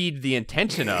can read the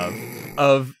intention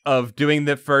of doing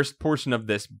the first portion of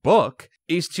this book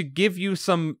is to give you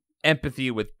some empathy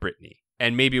with Brittany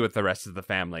and maybe with the rest of the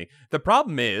family. The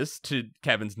problem is, to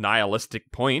Kevin's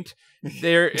nihilistic point,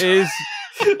 this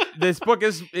book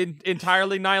is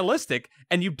entirely nihilistic,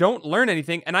 and you don't learn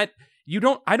anything, and I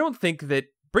don't think that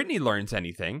Brittany learns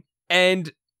anything.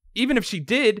 And even if she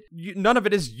did, none of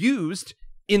it is used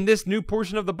in this new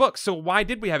portion of the book. So why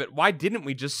did we have it? Why didn't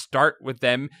we just start with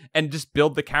them and just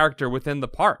build the character within the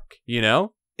park, you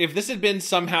know? If this had been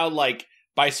somehow like,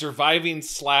 by surviving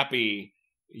Slappy,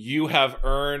 you have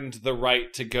earned the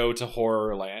right to go to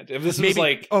Horrorland. If this was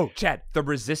like... Oh, Chad, the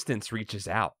resistance reaches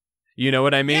out. You know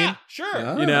what I mean? Yeah,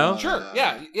 sure. You know? Sure.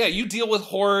 Yeah. You deal with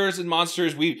horrors and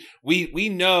monsters. We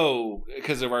know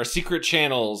because of our secret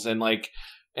channels, and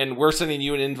we're sending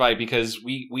you an invite because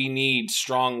we need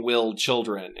strong-willed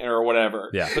children or whatever.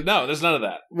 Yeah. But no, there's none of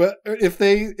that. But if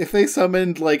they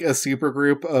summoned like a super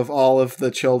group of all of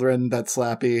the children that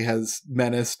Slappy has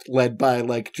menaced, led by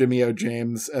like Jimmy O.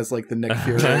 James as like the Nick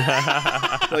Fury,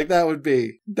 like that would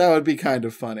be kind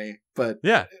of funny. But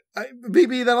yeah,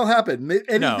 maybe that'll happen.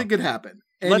 Anything could happen.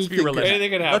 Let's be realistic.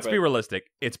 Anything could happen. Let's be realistic.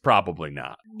 It's probably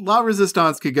not. La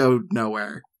Resistance could go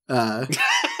nowhere. Well,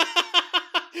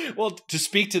 to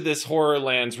speak to this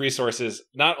Horrorland's resources,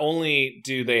 not only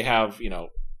do they have,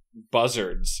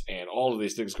 buzzards and all of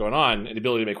these things going on and the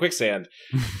ability to make quicksand,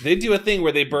 they do a thing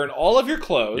where they burn all of your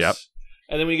clothes. Yep.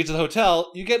 And then when you get to the hotel,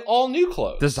 you get all new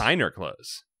clothes. Designer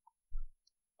clothes.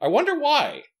 I wonder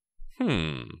why.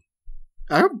 I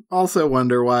also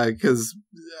wonder why, because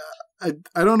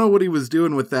I don't know what he was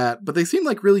doing with that, but they seem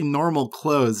like really normal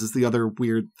clothes is the other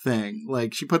weird thing.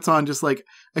 Like, she puts on just, like,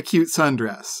 a cute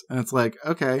sundress, and it's like,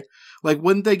 okay. Like,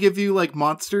 wouldn't they give you, like,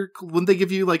 wouldn't they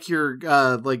give you, like, your,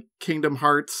 like, Kingdom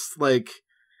Hearts, like,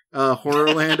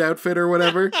 Horrorland outfit or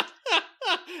whatever?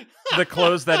 The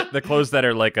clothes that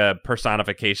are, like, a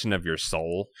personification of your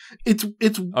soul. It's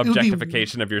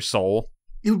objectification of your soul.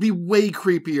 It would be way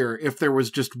creepier if there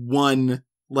was just one,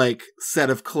 like,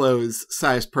 set of clothes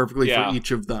sized perfectly for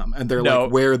each of them, and they're like,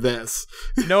 wear this.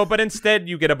 No, but instead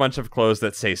you get a bunch of clothes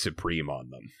that say Supreme on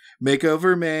them.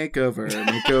 Makeover, makeover,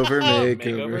 makeover,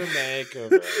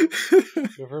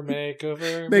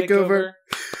 makeover. Makeover.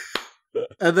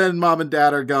 And then mom and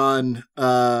dad are gone,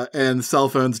 and cell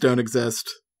phones don't exist.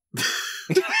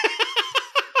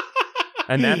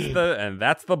 And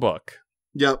that's the book.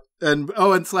 Yep. And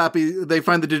Slappy, they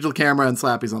find the digital camera and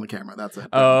Slappy's on the camera. That's it.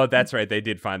 Oh, that's right. They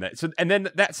did find that.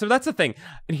 So that's the thing.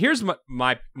 And here's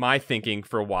my thinking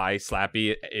for why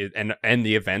Slappy and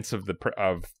the events of the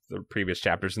previous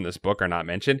chapters in this book are not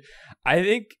mentioned. I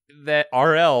think that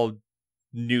RL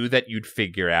knew that you'd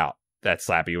figure out that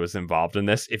Slappy was involved in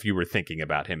this if you were thinking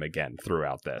about him again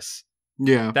throughout this.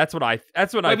 Yeah, that's what I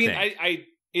mean, think. I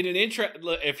in an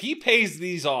if he pays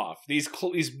these off, these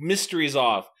mysteries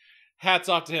off, hats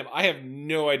off to him. I have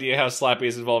no idea how Slappy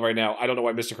is involved right now. I don't know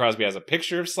why Mr. Crosby has a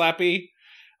picture of Slappy.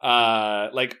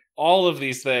 Like all of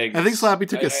these things. I think Slappy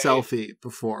took a selfie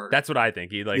before. That's what I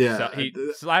think.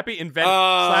 Slappy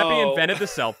invented the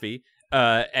selfie.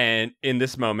 And in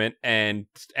this moment, and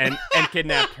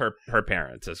kidnapped her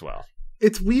parents as well.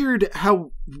 It's weird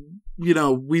how,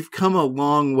 we've come a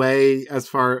long way as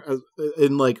far as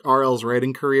in like RL's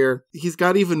writing career. He's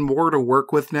got even more to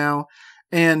work with now,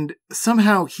 and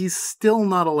somehow he's still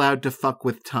not allowed to fuck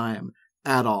with time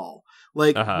at all.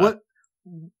 Like,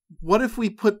 what if we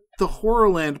put the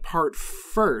Horrorland part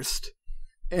first,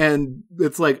 and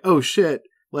it's like, oh shit.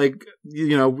 Like,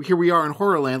 here we are in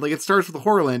Horrorland. Like, it starts with the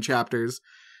Horrorland chapters.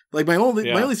 Like, my only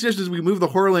suggestion is we move the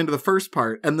Horrorland to the first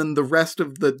part, and then the rest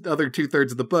of the other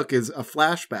 2/3 of the book is a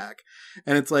flashback.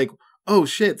 And it's like, oh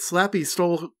shit, Slappy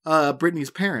stole Brittany's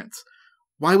parents.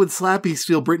 Why would Slappy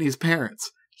steal Brittany's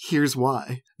parents? Here's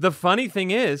why. The funny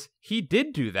thing is, he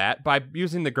did do that by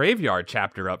using the graveyard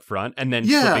chapter up front and then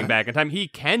flipping back in time. He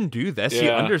can do this. Yeah. He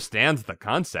understands the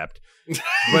concept,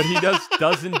 but he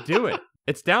doesn't do it.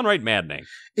 It's downright maddening.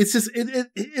 It's just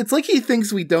it's like he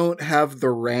thinks we don't have the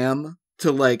RAM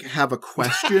to like have a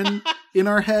question in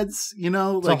our heads,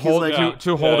 like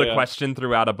to hold a question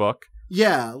throughout a book.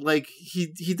 Yeah, like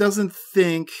he doesn't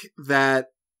think that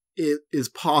it is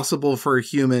possible for a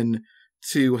human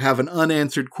to have an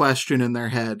unanswered question in their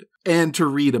head and to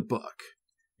read a book.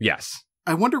 Yes.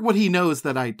 I wonder what he knows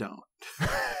that I don't.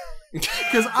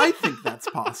 Because I think that's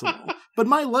possible. But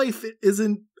my life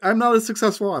isn't... I'm not a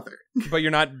successful author. But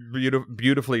you're not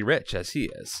beautifully rich as he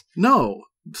is. No.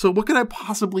 So what could I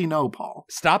possibly know, Paul?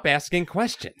 Stop asking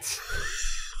questions.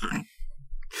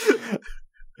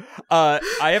 I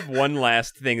have one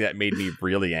last thing that made me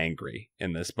really angry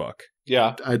in this book.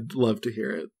 Yeah. I'd love to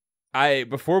hear it.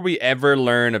 Before we ever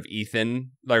learn of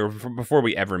Ethan, like before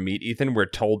we ever meet Ethan, we're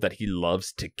told that he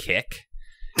loves to kick.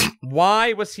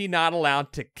 Why was he not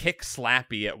allowed to kick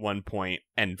Slappy at one point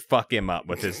and fuck him up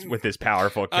with his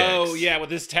powerful kicks? Oh yeah, with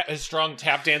his strong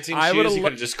tap dancing shoes, he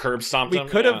could have just curb stomped him. We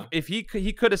could have, if he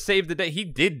could have saved the day. He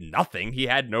did nothing. He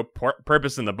had no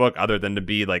purpose in the book other than to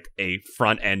be like a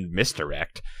front end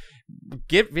misdirect.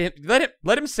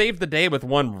 Let him save the day with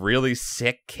one really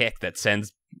sick kick that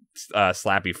sends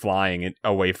Slappy flying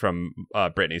away from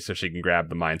Brittany so she can grab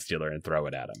the Mind Stealer and throw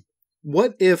it at him.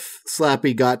 What if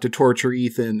Slappy got to torture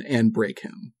Ethan and break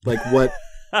him? Like what?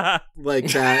 Like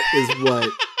that is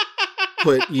what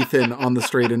put Ethan on the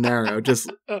straight and narrow.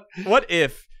 Just what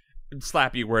if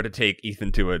Slappy were to take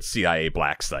Ethan to a CIA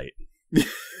black site?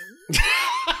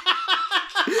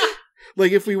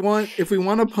 Like if we want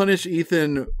to punish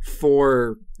Ethan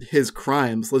for his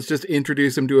crimes, let's just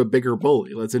introduce him to a bigger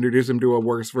bully. Let's introduce him to a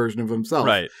worse version of himself,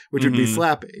 right? Which would be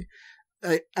Slappy.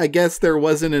 I guess there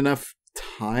wasn't enough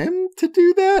time to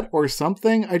do that or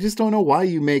something. I just don't know why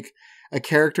you make a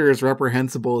character as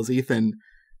reprehensible as Ethan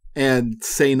and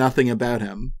say nothing about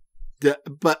him.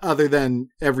 But other than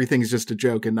everything's just a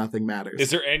joke and nothing matters. Is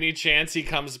there any chance he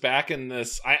comes back in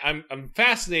this? I'm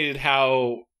fascinated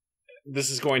how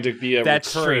this is going to be a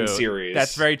recurring series.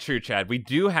 That's very true, Chad.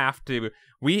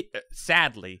 We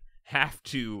sadly have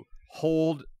to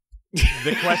hold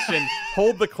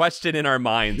the question in our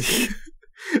minds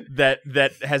that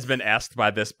has been asked by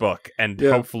this book, and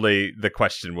hopefully the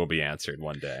question will be answered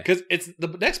one day. Because the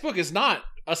next book is not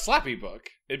a Slappy book.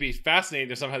 It'd be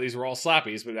fascinating if somehow these were all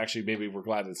Slappies, but actually maybe we're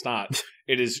glad it's not.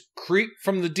 It is Creep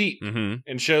from the Deep,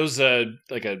 and shows a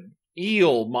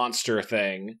eel monster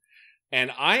thing. And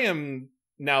I am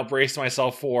now braced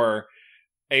myself for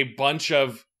a bunch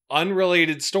of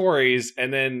unrelated stories,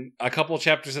 and then a couple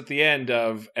chapters at the end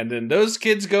and then those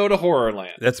kids go to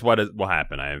Horrorland. That's what will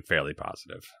happen. I am fairly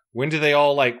positive. When do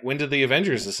the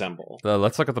Avengers assemble?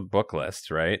 Let's look at the book list,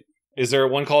 right? Is there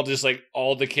one called just like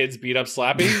all the kids beat up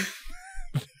Slappy?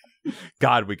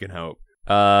 God, we can hope.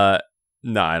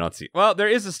 No, I don't see. Well, there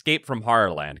is Escape from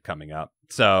Horrorland coming up.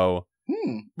 So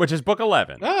which is book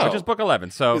 11. Oh. Which is book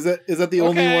 11. So is that the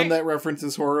only one that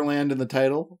references Horrorland in the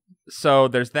title? So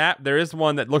there's that. There is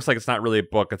one that looks like it's not really a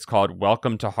book. It's called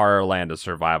Welcome to Horrorland: A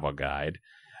Survival Guide.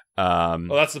 Well,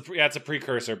 that's a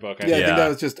precursor book. I think that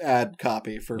was just ad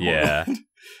copy for Horrorland.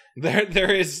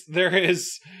 There is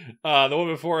the one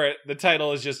before it. The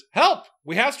title is just "Help!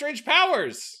 We have strange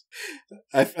powers."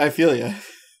 I feel you.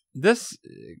 This,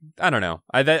 I don't know.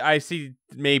 I see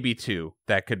maybe two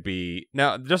that could be.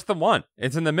 No, just the one.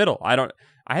 It's in the middle. I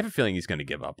have a feeling he's going to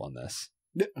give up on this.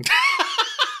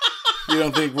 You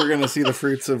don't think we're going to see the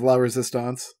fruits of La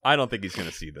Resistance? I don't think he's going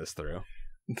to see this through.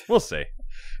 We'll see.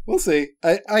 We'll see.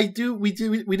 We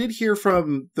did hear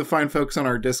from the fine folks on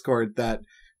our Discord that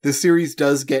the series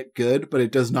does get good, but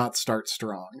it does not start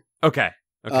strong. Okay.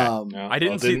 No,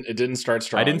 it didn't start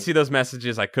strong. I didn't see those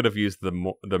messages. I could have used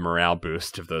the morale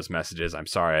boost of those messages. I'm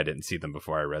sorry I didn't see them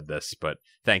before I read this, but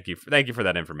thank you for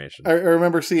that information. I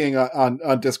remember seeing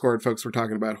on Discord folks were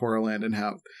talking about Horrorland and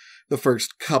how the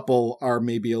first couple are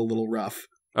maybe a little rough.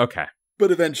 Okay.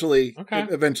 But eventually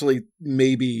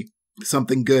maybe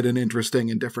something good and interesting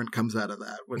and different comes out of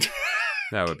that.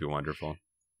 That would be wonderful.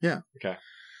 Yeah. Okay.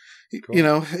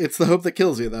 Cool. It's the hope that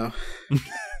kills you, though.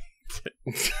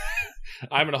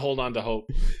 I'm going to hold on to hope.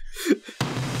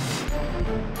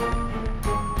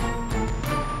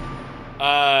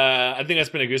 I think that's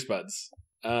been a Goosebuds.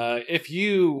 If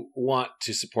you want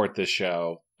to support this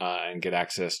show and get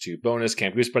access to bonus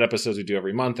Camp Goosebud episodes we do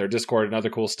every month, our Discord and other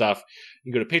cool stuff,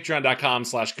 you can go to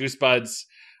patreon.com/Goosebuds.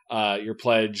 Your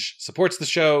pledge supports the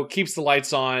show, keeps the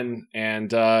lights on,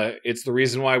 and it's the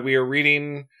reason why we are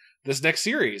reading this next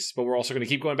series. But we're also going to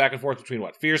keep going back and forth between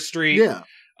Fear Street,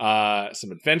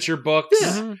 some adventure books.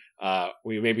 Yeah.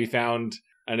 We maybe found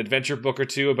an adventure book or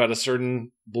two about a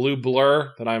certain blue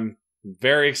blur that I'm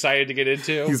very excited to get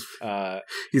into.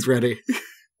 He's ready.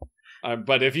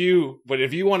 But if you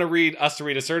want to read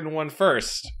a certain one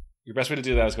first, your best way to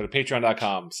do that is go to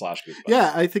patreon.com/Goosebumps.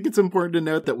 Yeah, I think it's important to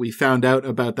note that we found out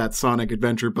about that Sonic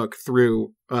adventure book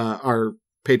through our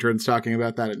patrons talking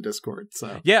about that in Discord.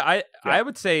 So yeah, I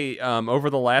would say over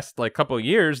the last couple of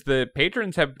years, the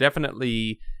patrons have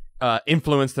definitely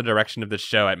influenced the direction of the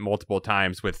show at multiple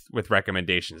times with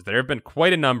recommendations. There have been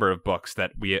quite a number of books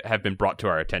that we have been brought to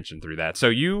our attention through that. So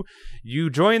you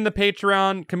join the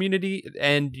Patreon community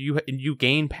and you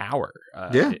gain power.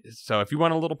 So if you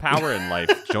want a little power in life,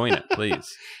 join it,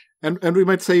 please. And we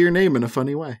might say your name in a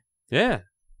funny way. Yeah.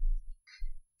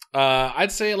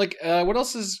 I'd say what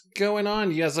else is going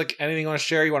on? You guys anything you want to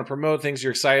share? You want to promote things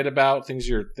you're excited about? Things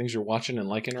you're watching and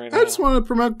liking right now? I just want to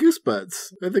promote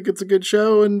Goosebuds. I think it's a good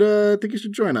show, and I think you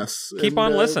should join us. Keep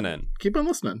on listening. Keep on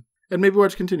listening, and maybe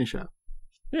watch Continue Show.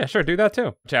 Yeah, sure, do that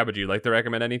too. Chad, would you like to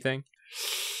recommend anything?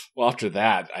 Well, after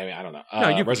that, I don't know.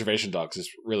 Reservation Dogs is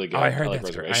really good. Oh, I heard like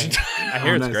that's Reservation Dogs. I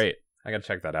hear it's great. I gotta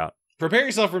check that out. Prepare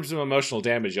yourself for some emotional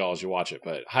damage, y'all, as you watch it,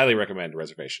 but highly recommend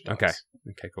Reservation Dogs.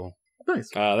 Okay, cool.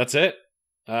 Nice. That's it.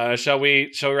 Shall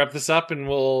we wrap this up and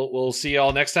we'll see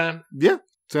y'all next time? Yeah,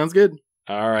 sounds good.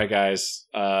 All right, guys.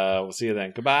 We'll see you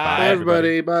then. Goodbye. Bye,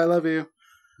 everybody. Bye. Love you.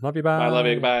 Love you. Bye. Bye. Love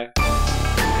you. Goodbye.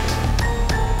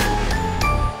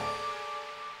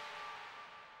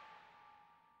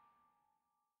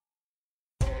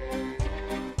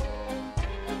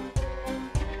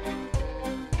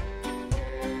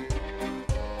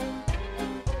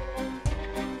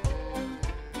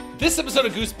 This episode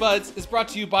of Goosebuds is brought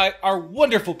to you by our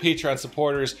wonderful Patreon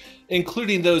supporters,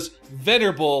 including those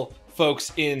venerable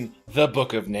folks in the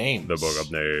Book of Names. The Book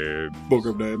of Names. Book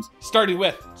of Names. Starting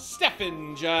with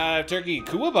Stefan Jive Turkey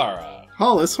Kuwabara,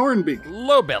 Hollis Hornbeak,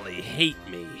 Lowbelly Hate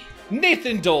Me,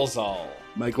 Nathan Dolezal,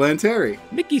 Mike Lanteri,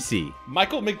 Mickey C,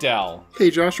 Michael McDowell, Hey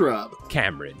Josh Robb,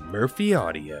 Cameron Murphy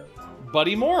Audio,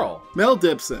 Buddy Morrill, Mel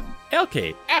Dipson,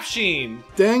 LK, Afshin,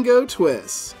 Dango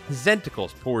Twist,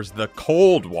 Zenticles pours the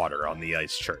cold water on the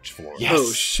ice church floor. Yes. Oh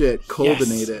shit,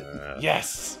 coldinate it.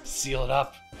 Yes, seal it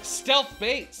up. Stealth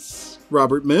Bates,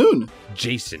 Robert Moon,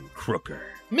 Jason Crooker,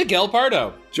 Miguel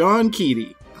Pardo, John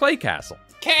Keaty, Clay Castle,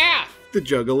 Calf, The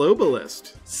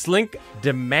Juggalobalist, Slink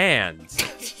Demands.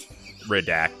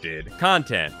 Redacted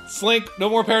content. Slink, no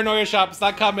more paranoia shop. It's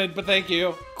not coming, but thank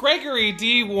you. Gregory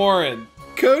D. Warren,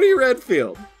 Cody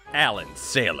Redfield, Alan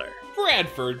Saylor,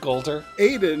 Bradford Coulter,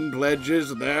 Aiden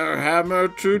pledges their hammer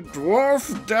to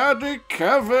Dwarf Daddy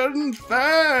Kevin.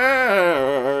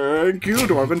 Thank you,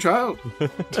 Dwarven Child.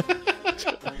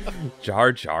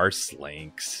 Jar Jar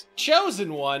Slinks.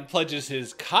 Chosen One pledges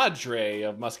his cadre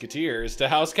of musketeers to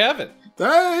House Kevin.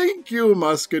 Thank you,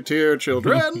 Musketeer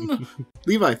children.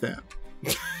 Leviathan,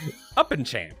 Up and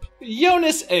Champ.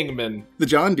 Jonas Engman, the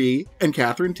John D. and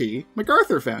Catherine T.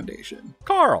 MacArthur Foundation,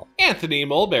 Carl. Anthony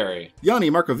Mulberry, Yanni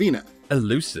Markovina,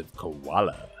 Elusive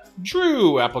Koala.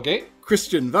 Drew Applegate,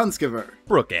 Christian Vanskiver,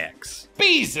 Brooke X.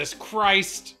 Jesus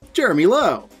Christ, Jeremy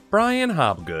Lowe, Brian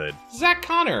Hobgood. Zach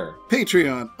Connor,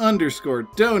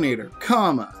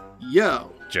 Patreon_donator,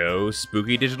 yo, Joe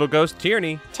Spooky Digital Ghost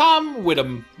Tierney. Tom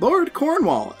Whittam, Lord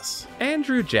Cornwallis,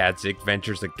 Andrew Jadzik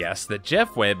ventures a guess that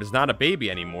Jeff Webb is not a baby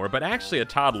anymore, but actually a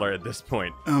toddler at this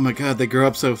point. Oh my god, they grow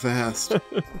up so fast.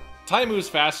 Time moves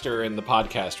faster in the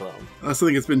podcast realm. I also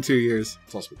think it's been 2 years.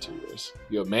 It's also been 2 years.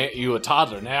 You a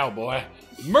toddler now, boy.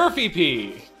 Murphy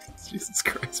P, Jesus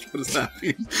Christ, what does that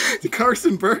mean? To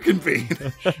Carson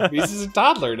Birkenbean. He's a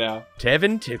toddler now.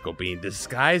 Tevin Ticklebean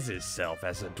disguises himself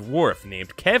as a dwarf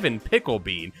named Kevin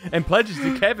Picklebean and pledges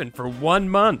to Kevin for 1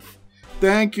 month.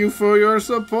 Thank you for your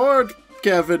support,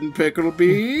 Kevin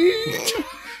Picklebean.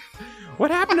 What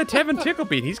happened to Tevin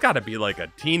Ticklebean? He's got to be like a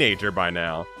teenager by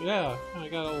now. Yeah, I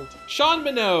got old. Sean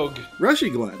Minogue. Rushy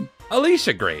Glenn.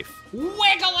 Alicia Grafe. Wiggle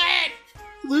it!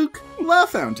 Luke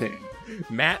LaFontaine.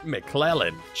 Matt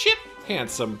McClellan. Chip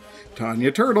Handsome.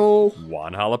 Tanya Turtle.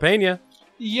 Juan Jalapena.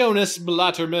 Jonas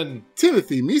Blatterman.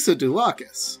 Timothy Misa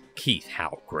Dulakis. Keith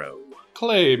Halgrove.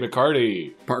 Clay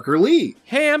McCarty. Parker Lee.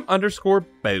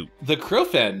 Ham_boat. The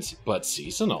Crowfens, but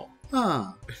seasonal.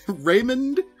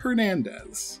 Raymond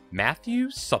Hernandez. Matthew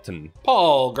Sutton.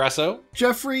 Paul Grasso.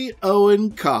 Jeffrey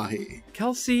Owen Cahy.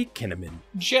 Kelsey Kinnaman.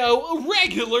 Joe,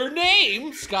 regular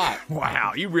name, Scott.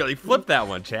 Wow, you really flipped that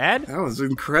one, Chad. That was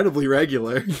incredibly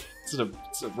regular. It's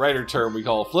a writer term we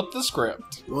call flip the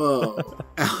script. Whoa.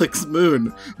 Alex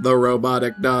Moon, the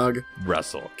robotic dog.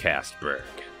 Russell Castberg.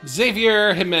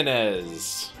 Xavier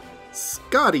Jimenez.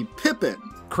 Scotty Pippen.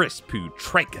 Chris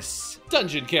Putricus.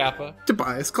 Dungeon Kappa.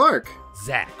 Tobias Clark.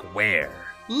 Zach Ware.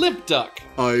 Lip Duck.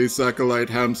 Ice Acolyte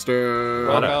Hamster.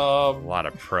 A lot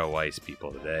of pro ice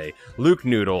people today. Luke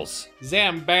Noodles.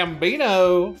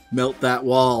 Zambambino. Melt that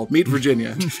wall. Meet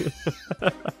Virginia.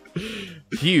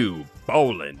 Hugh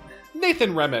Bolin.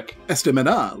 Nathan Remick.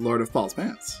 Estemena, Lord of Paul's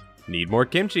Pants. Need more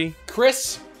kimchi.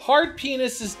 Chris, Hard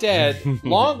Penis is dead.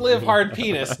 Long live Hard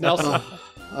Penis, Nelson.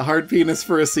 A hard penis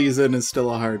for a season is still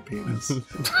a hard penis.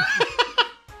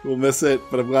 We'll miss it,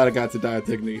 but I'm glad it got to die with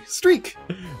dignity. Streak.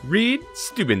 Reed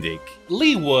Stubendink.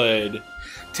 Lee Wood.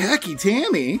 Tacky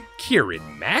Tammy.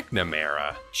 Kieran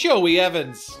McNamara. Joey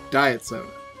Evans. Diet soda.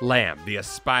 Lamb, the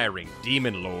aspiring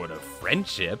demon lord of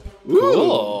friendship. Ooh.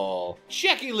 Cool.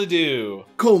 Jackie Ledoux.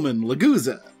 Coleman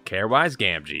Laguza. Carewise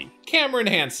Gamgee. Cameron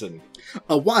Hansen.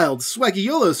 A wild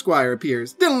Swaggiolo squire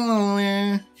appears.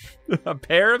 A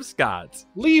pair of Scots.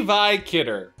 Levi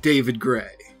Kidder. David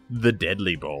Gray. The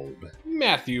Deadly Bulb.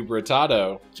 Matthew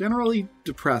Britato. Generally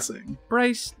depressing.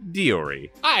 Bryce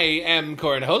Diori. I am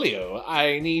Cornholio.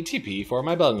 I need TP for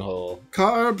my bunghole.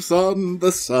 Carb son,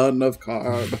 the son of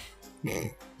Carb.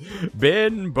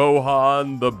 Ben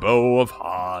Bohan, the Bow of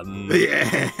Han.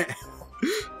 Yeah.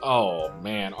 Oh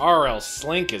man, R.L.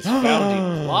 Slink is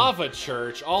founding Lava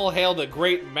Church. All hail the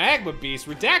great magma beast.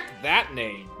 Redact that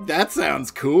name. That sounds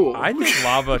cool. I think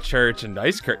Lava Church and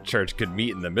Ice Church could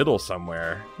meet in the middle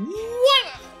somewhere. What?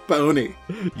 Bony.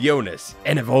 Jonas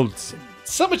Enevoldsen.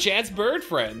 Some of Chad's bird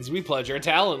friends. We pledge our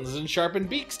talons and sharpen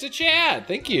beaks to Chad.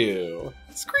 Thank you.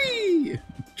 Scree.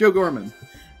 Joe Gorman.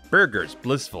 Burger's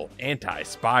blissful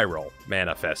anti-spiral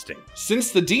manifesting.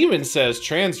 Since the demon says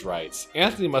trans rights,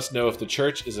 Anthony must know if the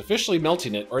church is officially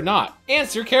melting it or not.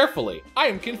 Answer carefully. I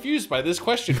am confused by this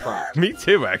question prompt. Me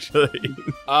too, actually.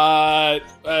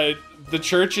 The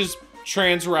church is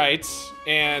trans rights,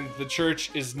 and the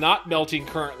church is not melting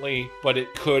currently, but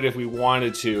it could if we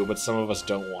wanted to, but some of us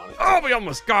don't want it. Oh, we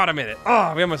almost got him in it.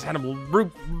 Oh, we almost had him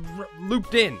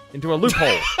looped into a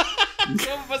loophole.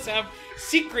 Some of us have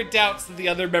secret doubts that the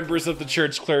other members of the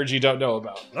church clergy don't know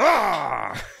about.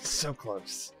 So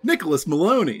close. Nicholas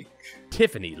Maloney.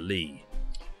 Tiffany Lee.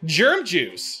 Germ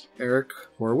Juice. Eric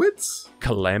Horwitz.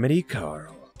 Calamity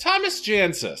Carl. Thomas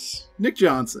Jansis. Nick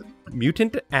Johnson.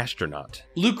 Mutant Astronaut.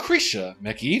 Lucretia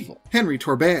McEvil. Henry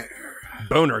Torbert.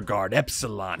 Boner Guard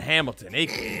Epsilon Hamilton,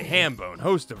 a.k.a. Hambone,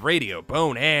 host of Radio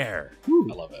Bone Air.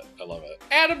 I love it. I love it.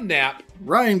 Adam Knapp.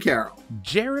 Ryan Carroll.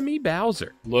 Jeremy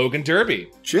Bowser. Logan Derby.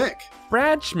 Chick.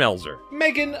 Brad Schmelzer.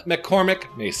 Megan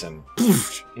McCormick Mason.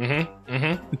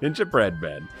 Ninja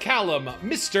Breadman. Callum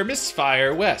Mr.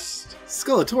 Misfire West.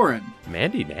 Skellatorin.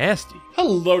 Mandy Nasty.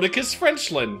 Helodicus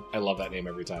Frenchland. I love that name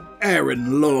every time.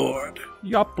 Aaron Lord.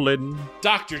 Yoplin.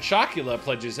 Dr. Chocula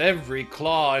pledges every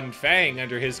claw and fang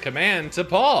under his command to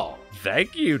Paul.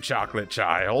 Thank you, Chocolate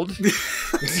Child.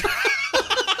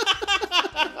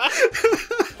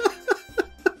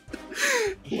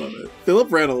 Love it. Philip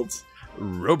Reynolds.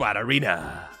 Robot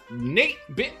Arena. Nate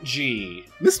Bitg.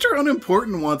 Mr.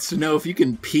 Unimportant wants to know if you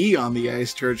can pee on the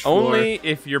Ice Church floor. Only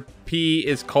if your pee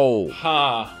is cold.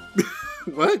 Huh.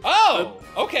 What? Oh,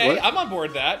 okay. What? I'm on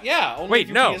board that. Yeah. Only Wait, if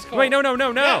your no. pee is cold. Wait, no.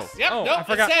 Yes, yep, Oh, nope, I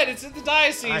forgot. it said it's in the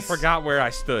diocese. I forgot where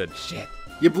I stood. Shit.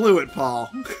 You blew it,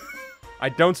 Paul. I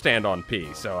don't stand on pee,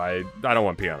 so I don't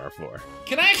want pee on our floor.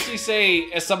 Can I actually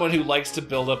say, as someone who likes to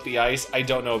build up the ice, I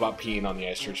don't know about peeing on the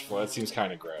Ice Church floor. That seems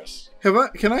kind of gross.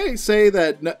 Can I say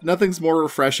that nothing's more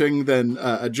refreshing than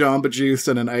a Jamba Juice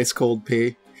and an ice cold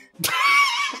pee?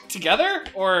 Together?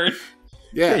 Or...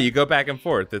 Yeah. you go back and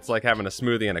forth. It's like having a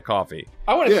smoothie and a coffee.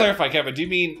 I want to clarify, Kevin. Do you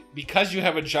mean because you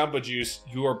have a Jamba Juice,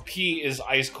 your pee is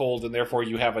ice cold and therefore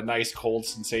you have a nice cold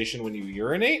sensation when you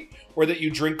urinate? Or that you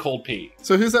drink cold pee?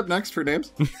 So who's up next for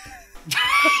names?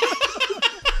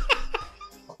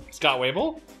 Scott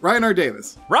Wable? Ryan R.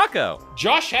 Davis. Rocco.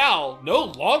 Josh Howell no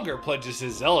longer pledges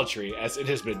his zealotry as it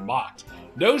has been mocked.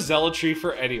 No zealotry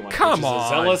for anyone. Come which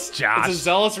is on, Josh. It's a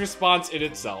zealous response in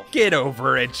itself. Get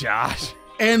over it, Josh.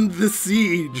 End the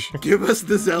siege. Give us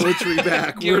the zealotry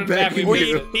back. Give We're it back. begging We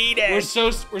you. need it. We're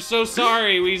so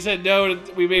sorry. We said no.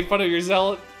 We made fun of your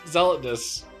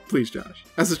zealotness. Please, Josh.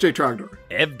 SSJ Trogdor.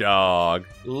 Ev Dog.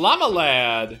 Llama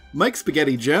Lad. Mike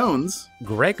Spaghetti Jones.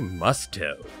 Greg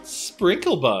Musto.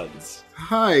 Sprinkle Buns.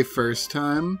 Hi, first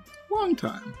time. Long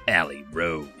time. Allie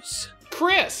Rose.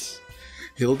 Chris.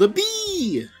 Hilda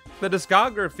B. The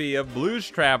discography of Blues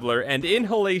Traveler and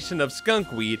Inhalation of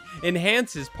Skunkweed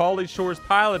enhances Pauly Shore's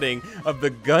piloting of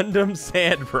the Gundam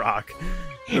Sandrock.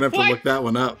 I'm gonna have to What? look that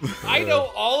one up. I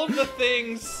know all of the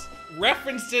things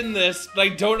referenced in this, but I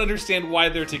don't understand why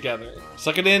they're together.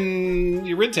 Suck it in,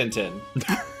 you Rin Tin Tin.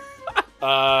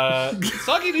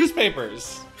 Soggy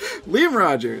Newspapers. Liam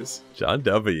Rogers. John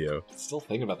W. Still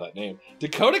thinking about that name.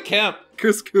 Dakota Kemp.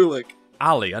 Chris Kulik.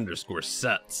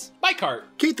 Ollie_Suts. Mike Hart.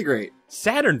 Kate the Great.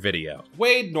 Saturn Video.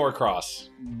 Wade Norcross.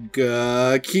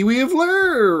 Kiwi of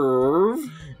Lerv.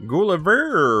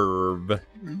 Gulaverb.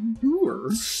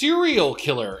 Serial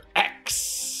Killer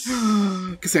X.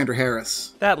 Cassandra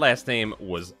Harris. That last name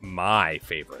was my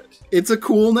favorite. It's a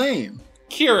cool name.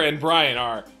 Kira and Brian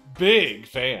are big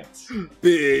fans.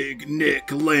 Big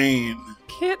Nick Lane.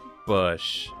 Kit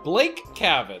Bush. Blake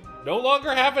Cavan. No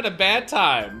longer having a bad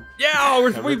time. Yeah,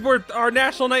 our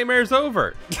national nightmare's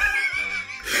over.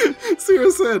 Sarah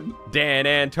said. Dan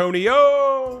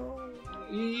Antonio.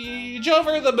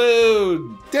 Jover the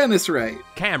Moon. Dennis Wright.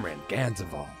 Cameron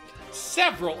Gansevold.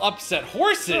 Several upset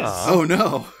horses. Oh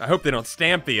no. I hope they don't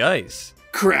stamp the ice.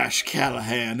 Crash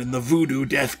Callahan and the Voodoo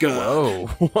Death God.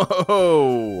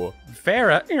 Whoa.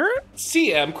 Farrah.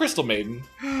 CM Crystal Maiden.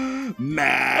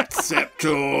 Matt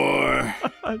Septor.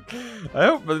 I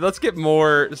hope, but let's get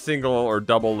more single or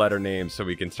double letter names so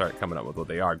we can start coming up with what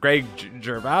they are. Greg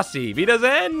Gervasi. Vita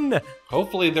Zen.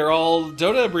 Hopefully they're all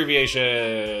Dota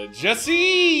abbreviations.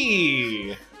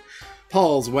 Jesse.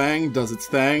 Paul's Wang does its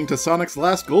thing to Sonic's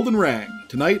last golden rang.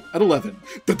 Tonight at 11.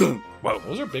 Dun-dun. Whoa,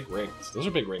 those are big rings. Those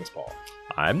are big rings, Paul.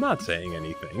 I'm not saying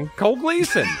anything. Cole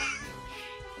Gleason.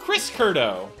 Chris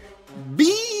Curto.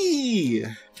 B.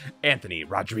 Anthony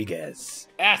Rodriguez.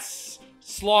 S.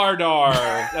 Slardar.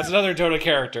 That's another Dota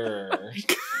character.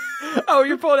 Oh,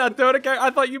 you're pulling out Dota character?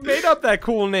 I thought you made up that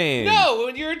cool name. No,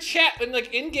 when you're in chat, when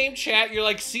like in-game chat, you're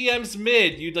like CM's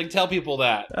mid. You'd like tell people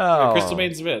that. Oh. Crystal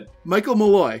Maiden's mid. Michael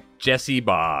Malloy. Jesse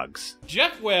Boggs.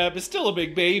 Jeff Webb is still a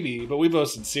big baby, but we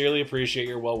both sincerely appreciate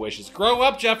your well wishes. Grow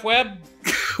up, Jeff Webb.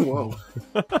 Whoa.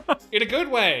 In a good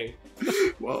way.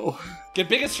 Whoa. Get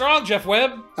big and strong, Jeff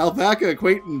Webb. Alpaca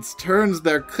acquaintance turns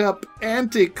their cup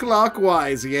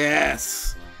anti-clockwise.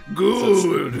 Yes.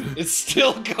 Good. It's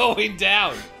still going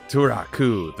down.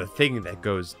 Turaku, the thing that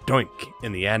goes doink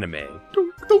in the anime.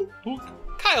 Dunk, dunk.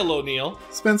 Kyle O'Neill.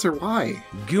 Spencer Y.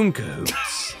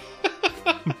 Goomcahoots.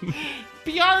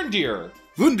 Bjarndir.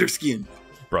 Wunderskin.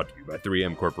 Brought to you by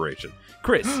 3M Corporation.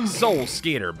 Chris, Soul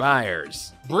Skater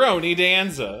Byers. Brony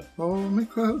Danza. Hold me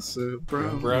closer,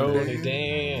 Brony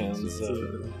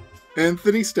Danza.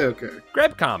 Anthony Stoker.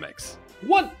 Greb Comics.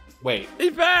 Wait,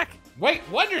 He's back.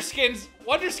 Wonderskin's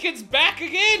back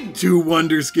again. 2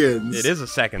 Wonderskins. It is a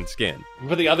second skin. You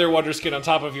put the other Wonderskin on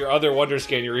top of your other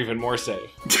Wonderskin, you're even more safe.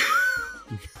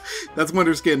 That's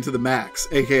Wonderskin to the max,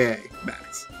 aka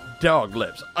Max.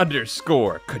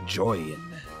 Doglips_Kajoyan.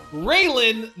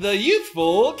 Raylan, the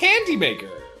youthful candy maker.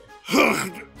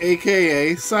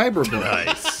 aka Cyberboy.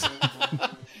 Nice.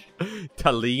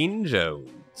 Talene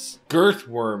Jones.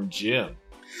 Girthworm Jim.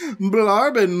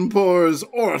 Blarbin pours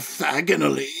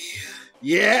orthogonally.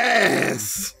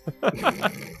 Yes!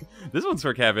 This one's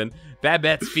for Kevin.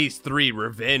 Babette's Feast 3,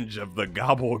 Revenge of the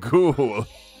Gabagool.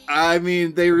 I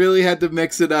mean, they really had to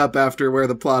mix it up after where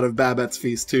the plot of Babette's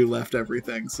Feast 2 left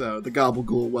everything, so the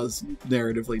Gabagool was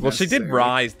narratively Well, necessary. she did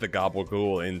rise the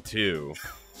Gabagool in 2.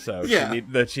 So Yeah.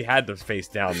 she had to face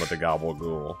down with the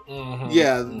Gabagool. Mm-hmm.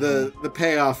 Yeah, the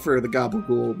payoff for the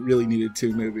Gabagool really needed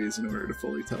 2 movies in order to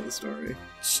fully tell the story.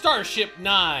 Starship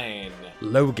 9.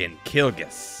 Logan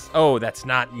Kilgus. Oh, that's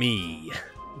not me.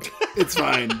 It's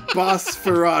fine. Boss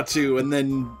Ferratu, and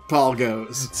then Paul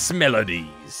goes.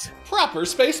 Smelodies. Proper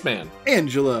Spaceman.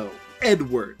 Angelo,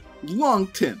 Edward,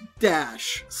 Longton,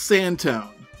 Dash,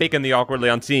 Santone, faking the awkwardly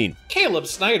unseen. Caleb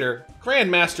Snyder,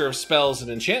 Grandmaster of Spells and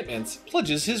Enchantments,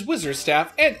 pledges his wizard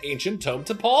staff and ancient tome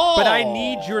to Paul. But I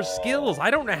need your skills.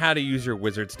 I don't know how to use your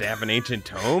wizard staff and ancient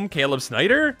tome, Caleb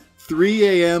Snyder.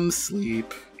 3 a.m.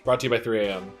 sleep. Brought to you by 3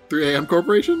 a.m. 3 a.m.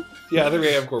 Corporation? Yeah, 3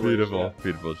 a.m. Corporation. Beautiful, yeah.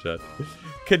 beautiful shot.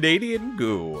 Canadian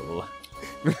Ghoul.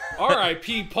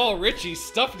 R.I.P. Paul Ritchey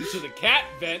stuffed into the cat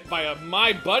vent by a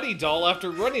My Buddy doll after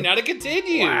running out of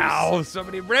continues. Wow, so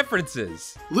many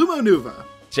references. Lumo Nuva.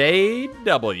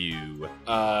 JW.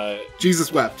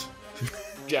 Jesus wept.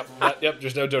 Yep,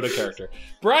 there's no Dota character.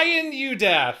 Brian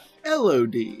Udath.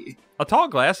 LOD. A tall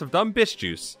glass of dumb bitch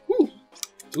juice.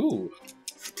 Ooh.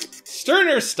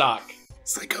 Sterner Stock.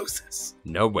 Psychosis.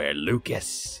 Nowhere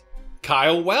Lucas.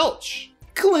 Kyle Welch.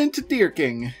 Clint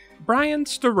Deerking. Brian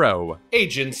Sterow.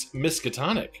 Agents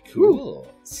Miskatonic.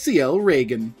 Cool. CL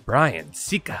Reagan. Brian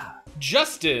Sika.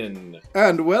 Justin.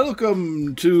 And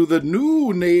welcome to the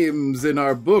new names in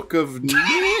our book of names,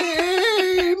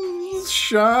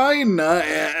 Shina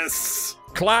S.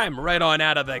 Climb right on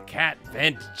out of the cat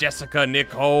vent, Jessica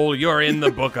Nicole. You're in the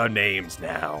book of names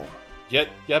now. You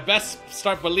best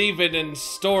start believing in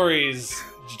stories,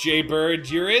 Jaybird.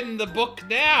 You're in the book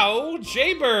now,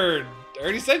 Jaybird. I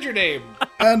already said your name.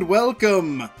 And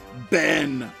welcome,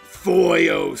 Ben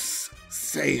Foyos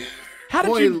Sayer. How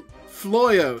did you...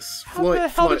 Floyos. How the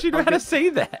hell did you know how to say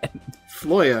that?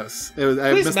 Floyos.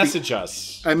 Please message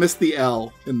us. I missed the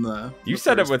L in the... You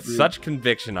said it with such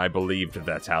conviction, I believed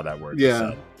that's how that word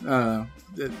was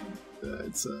said.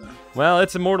 It's Well,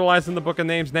 it's immortalized in the book of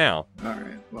names now. All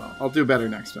right. Well, I'll do better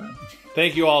next time.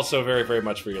 Thank you all so very, very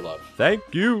much for your love. Thank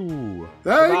you.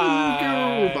 Thank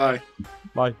you. Bye.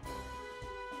 Bye.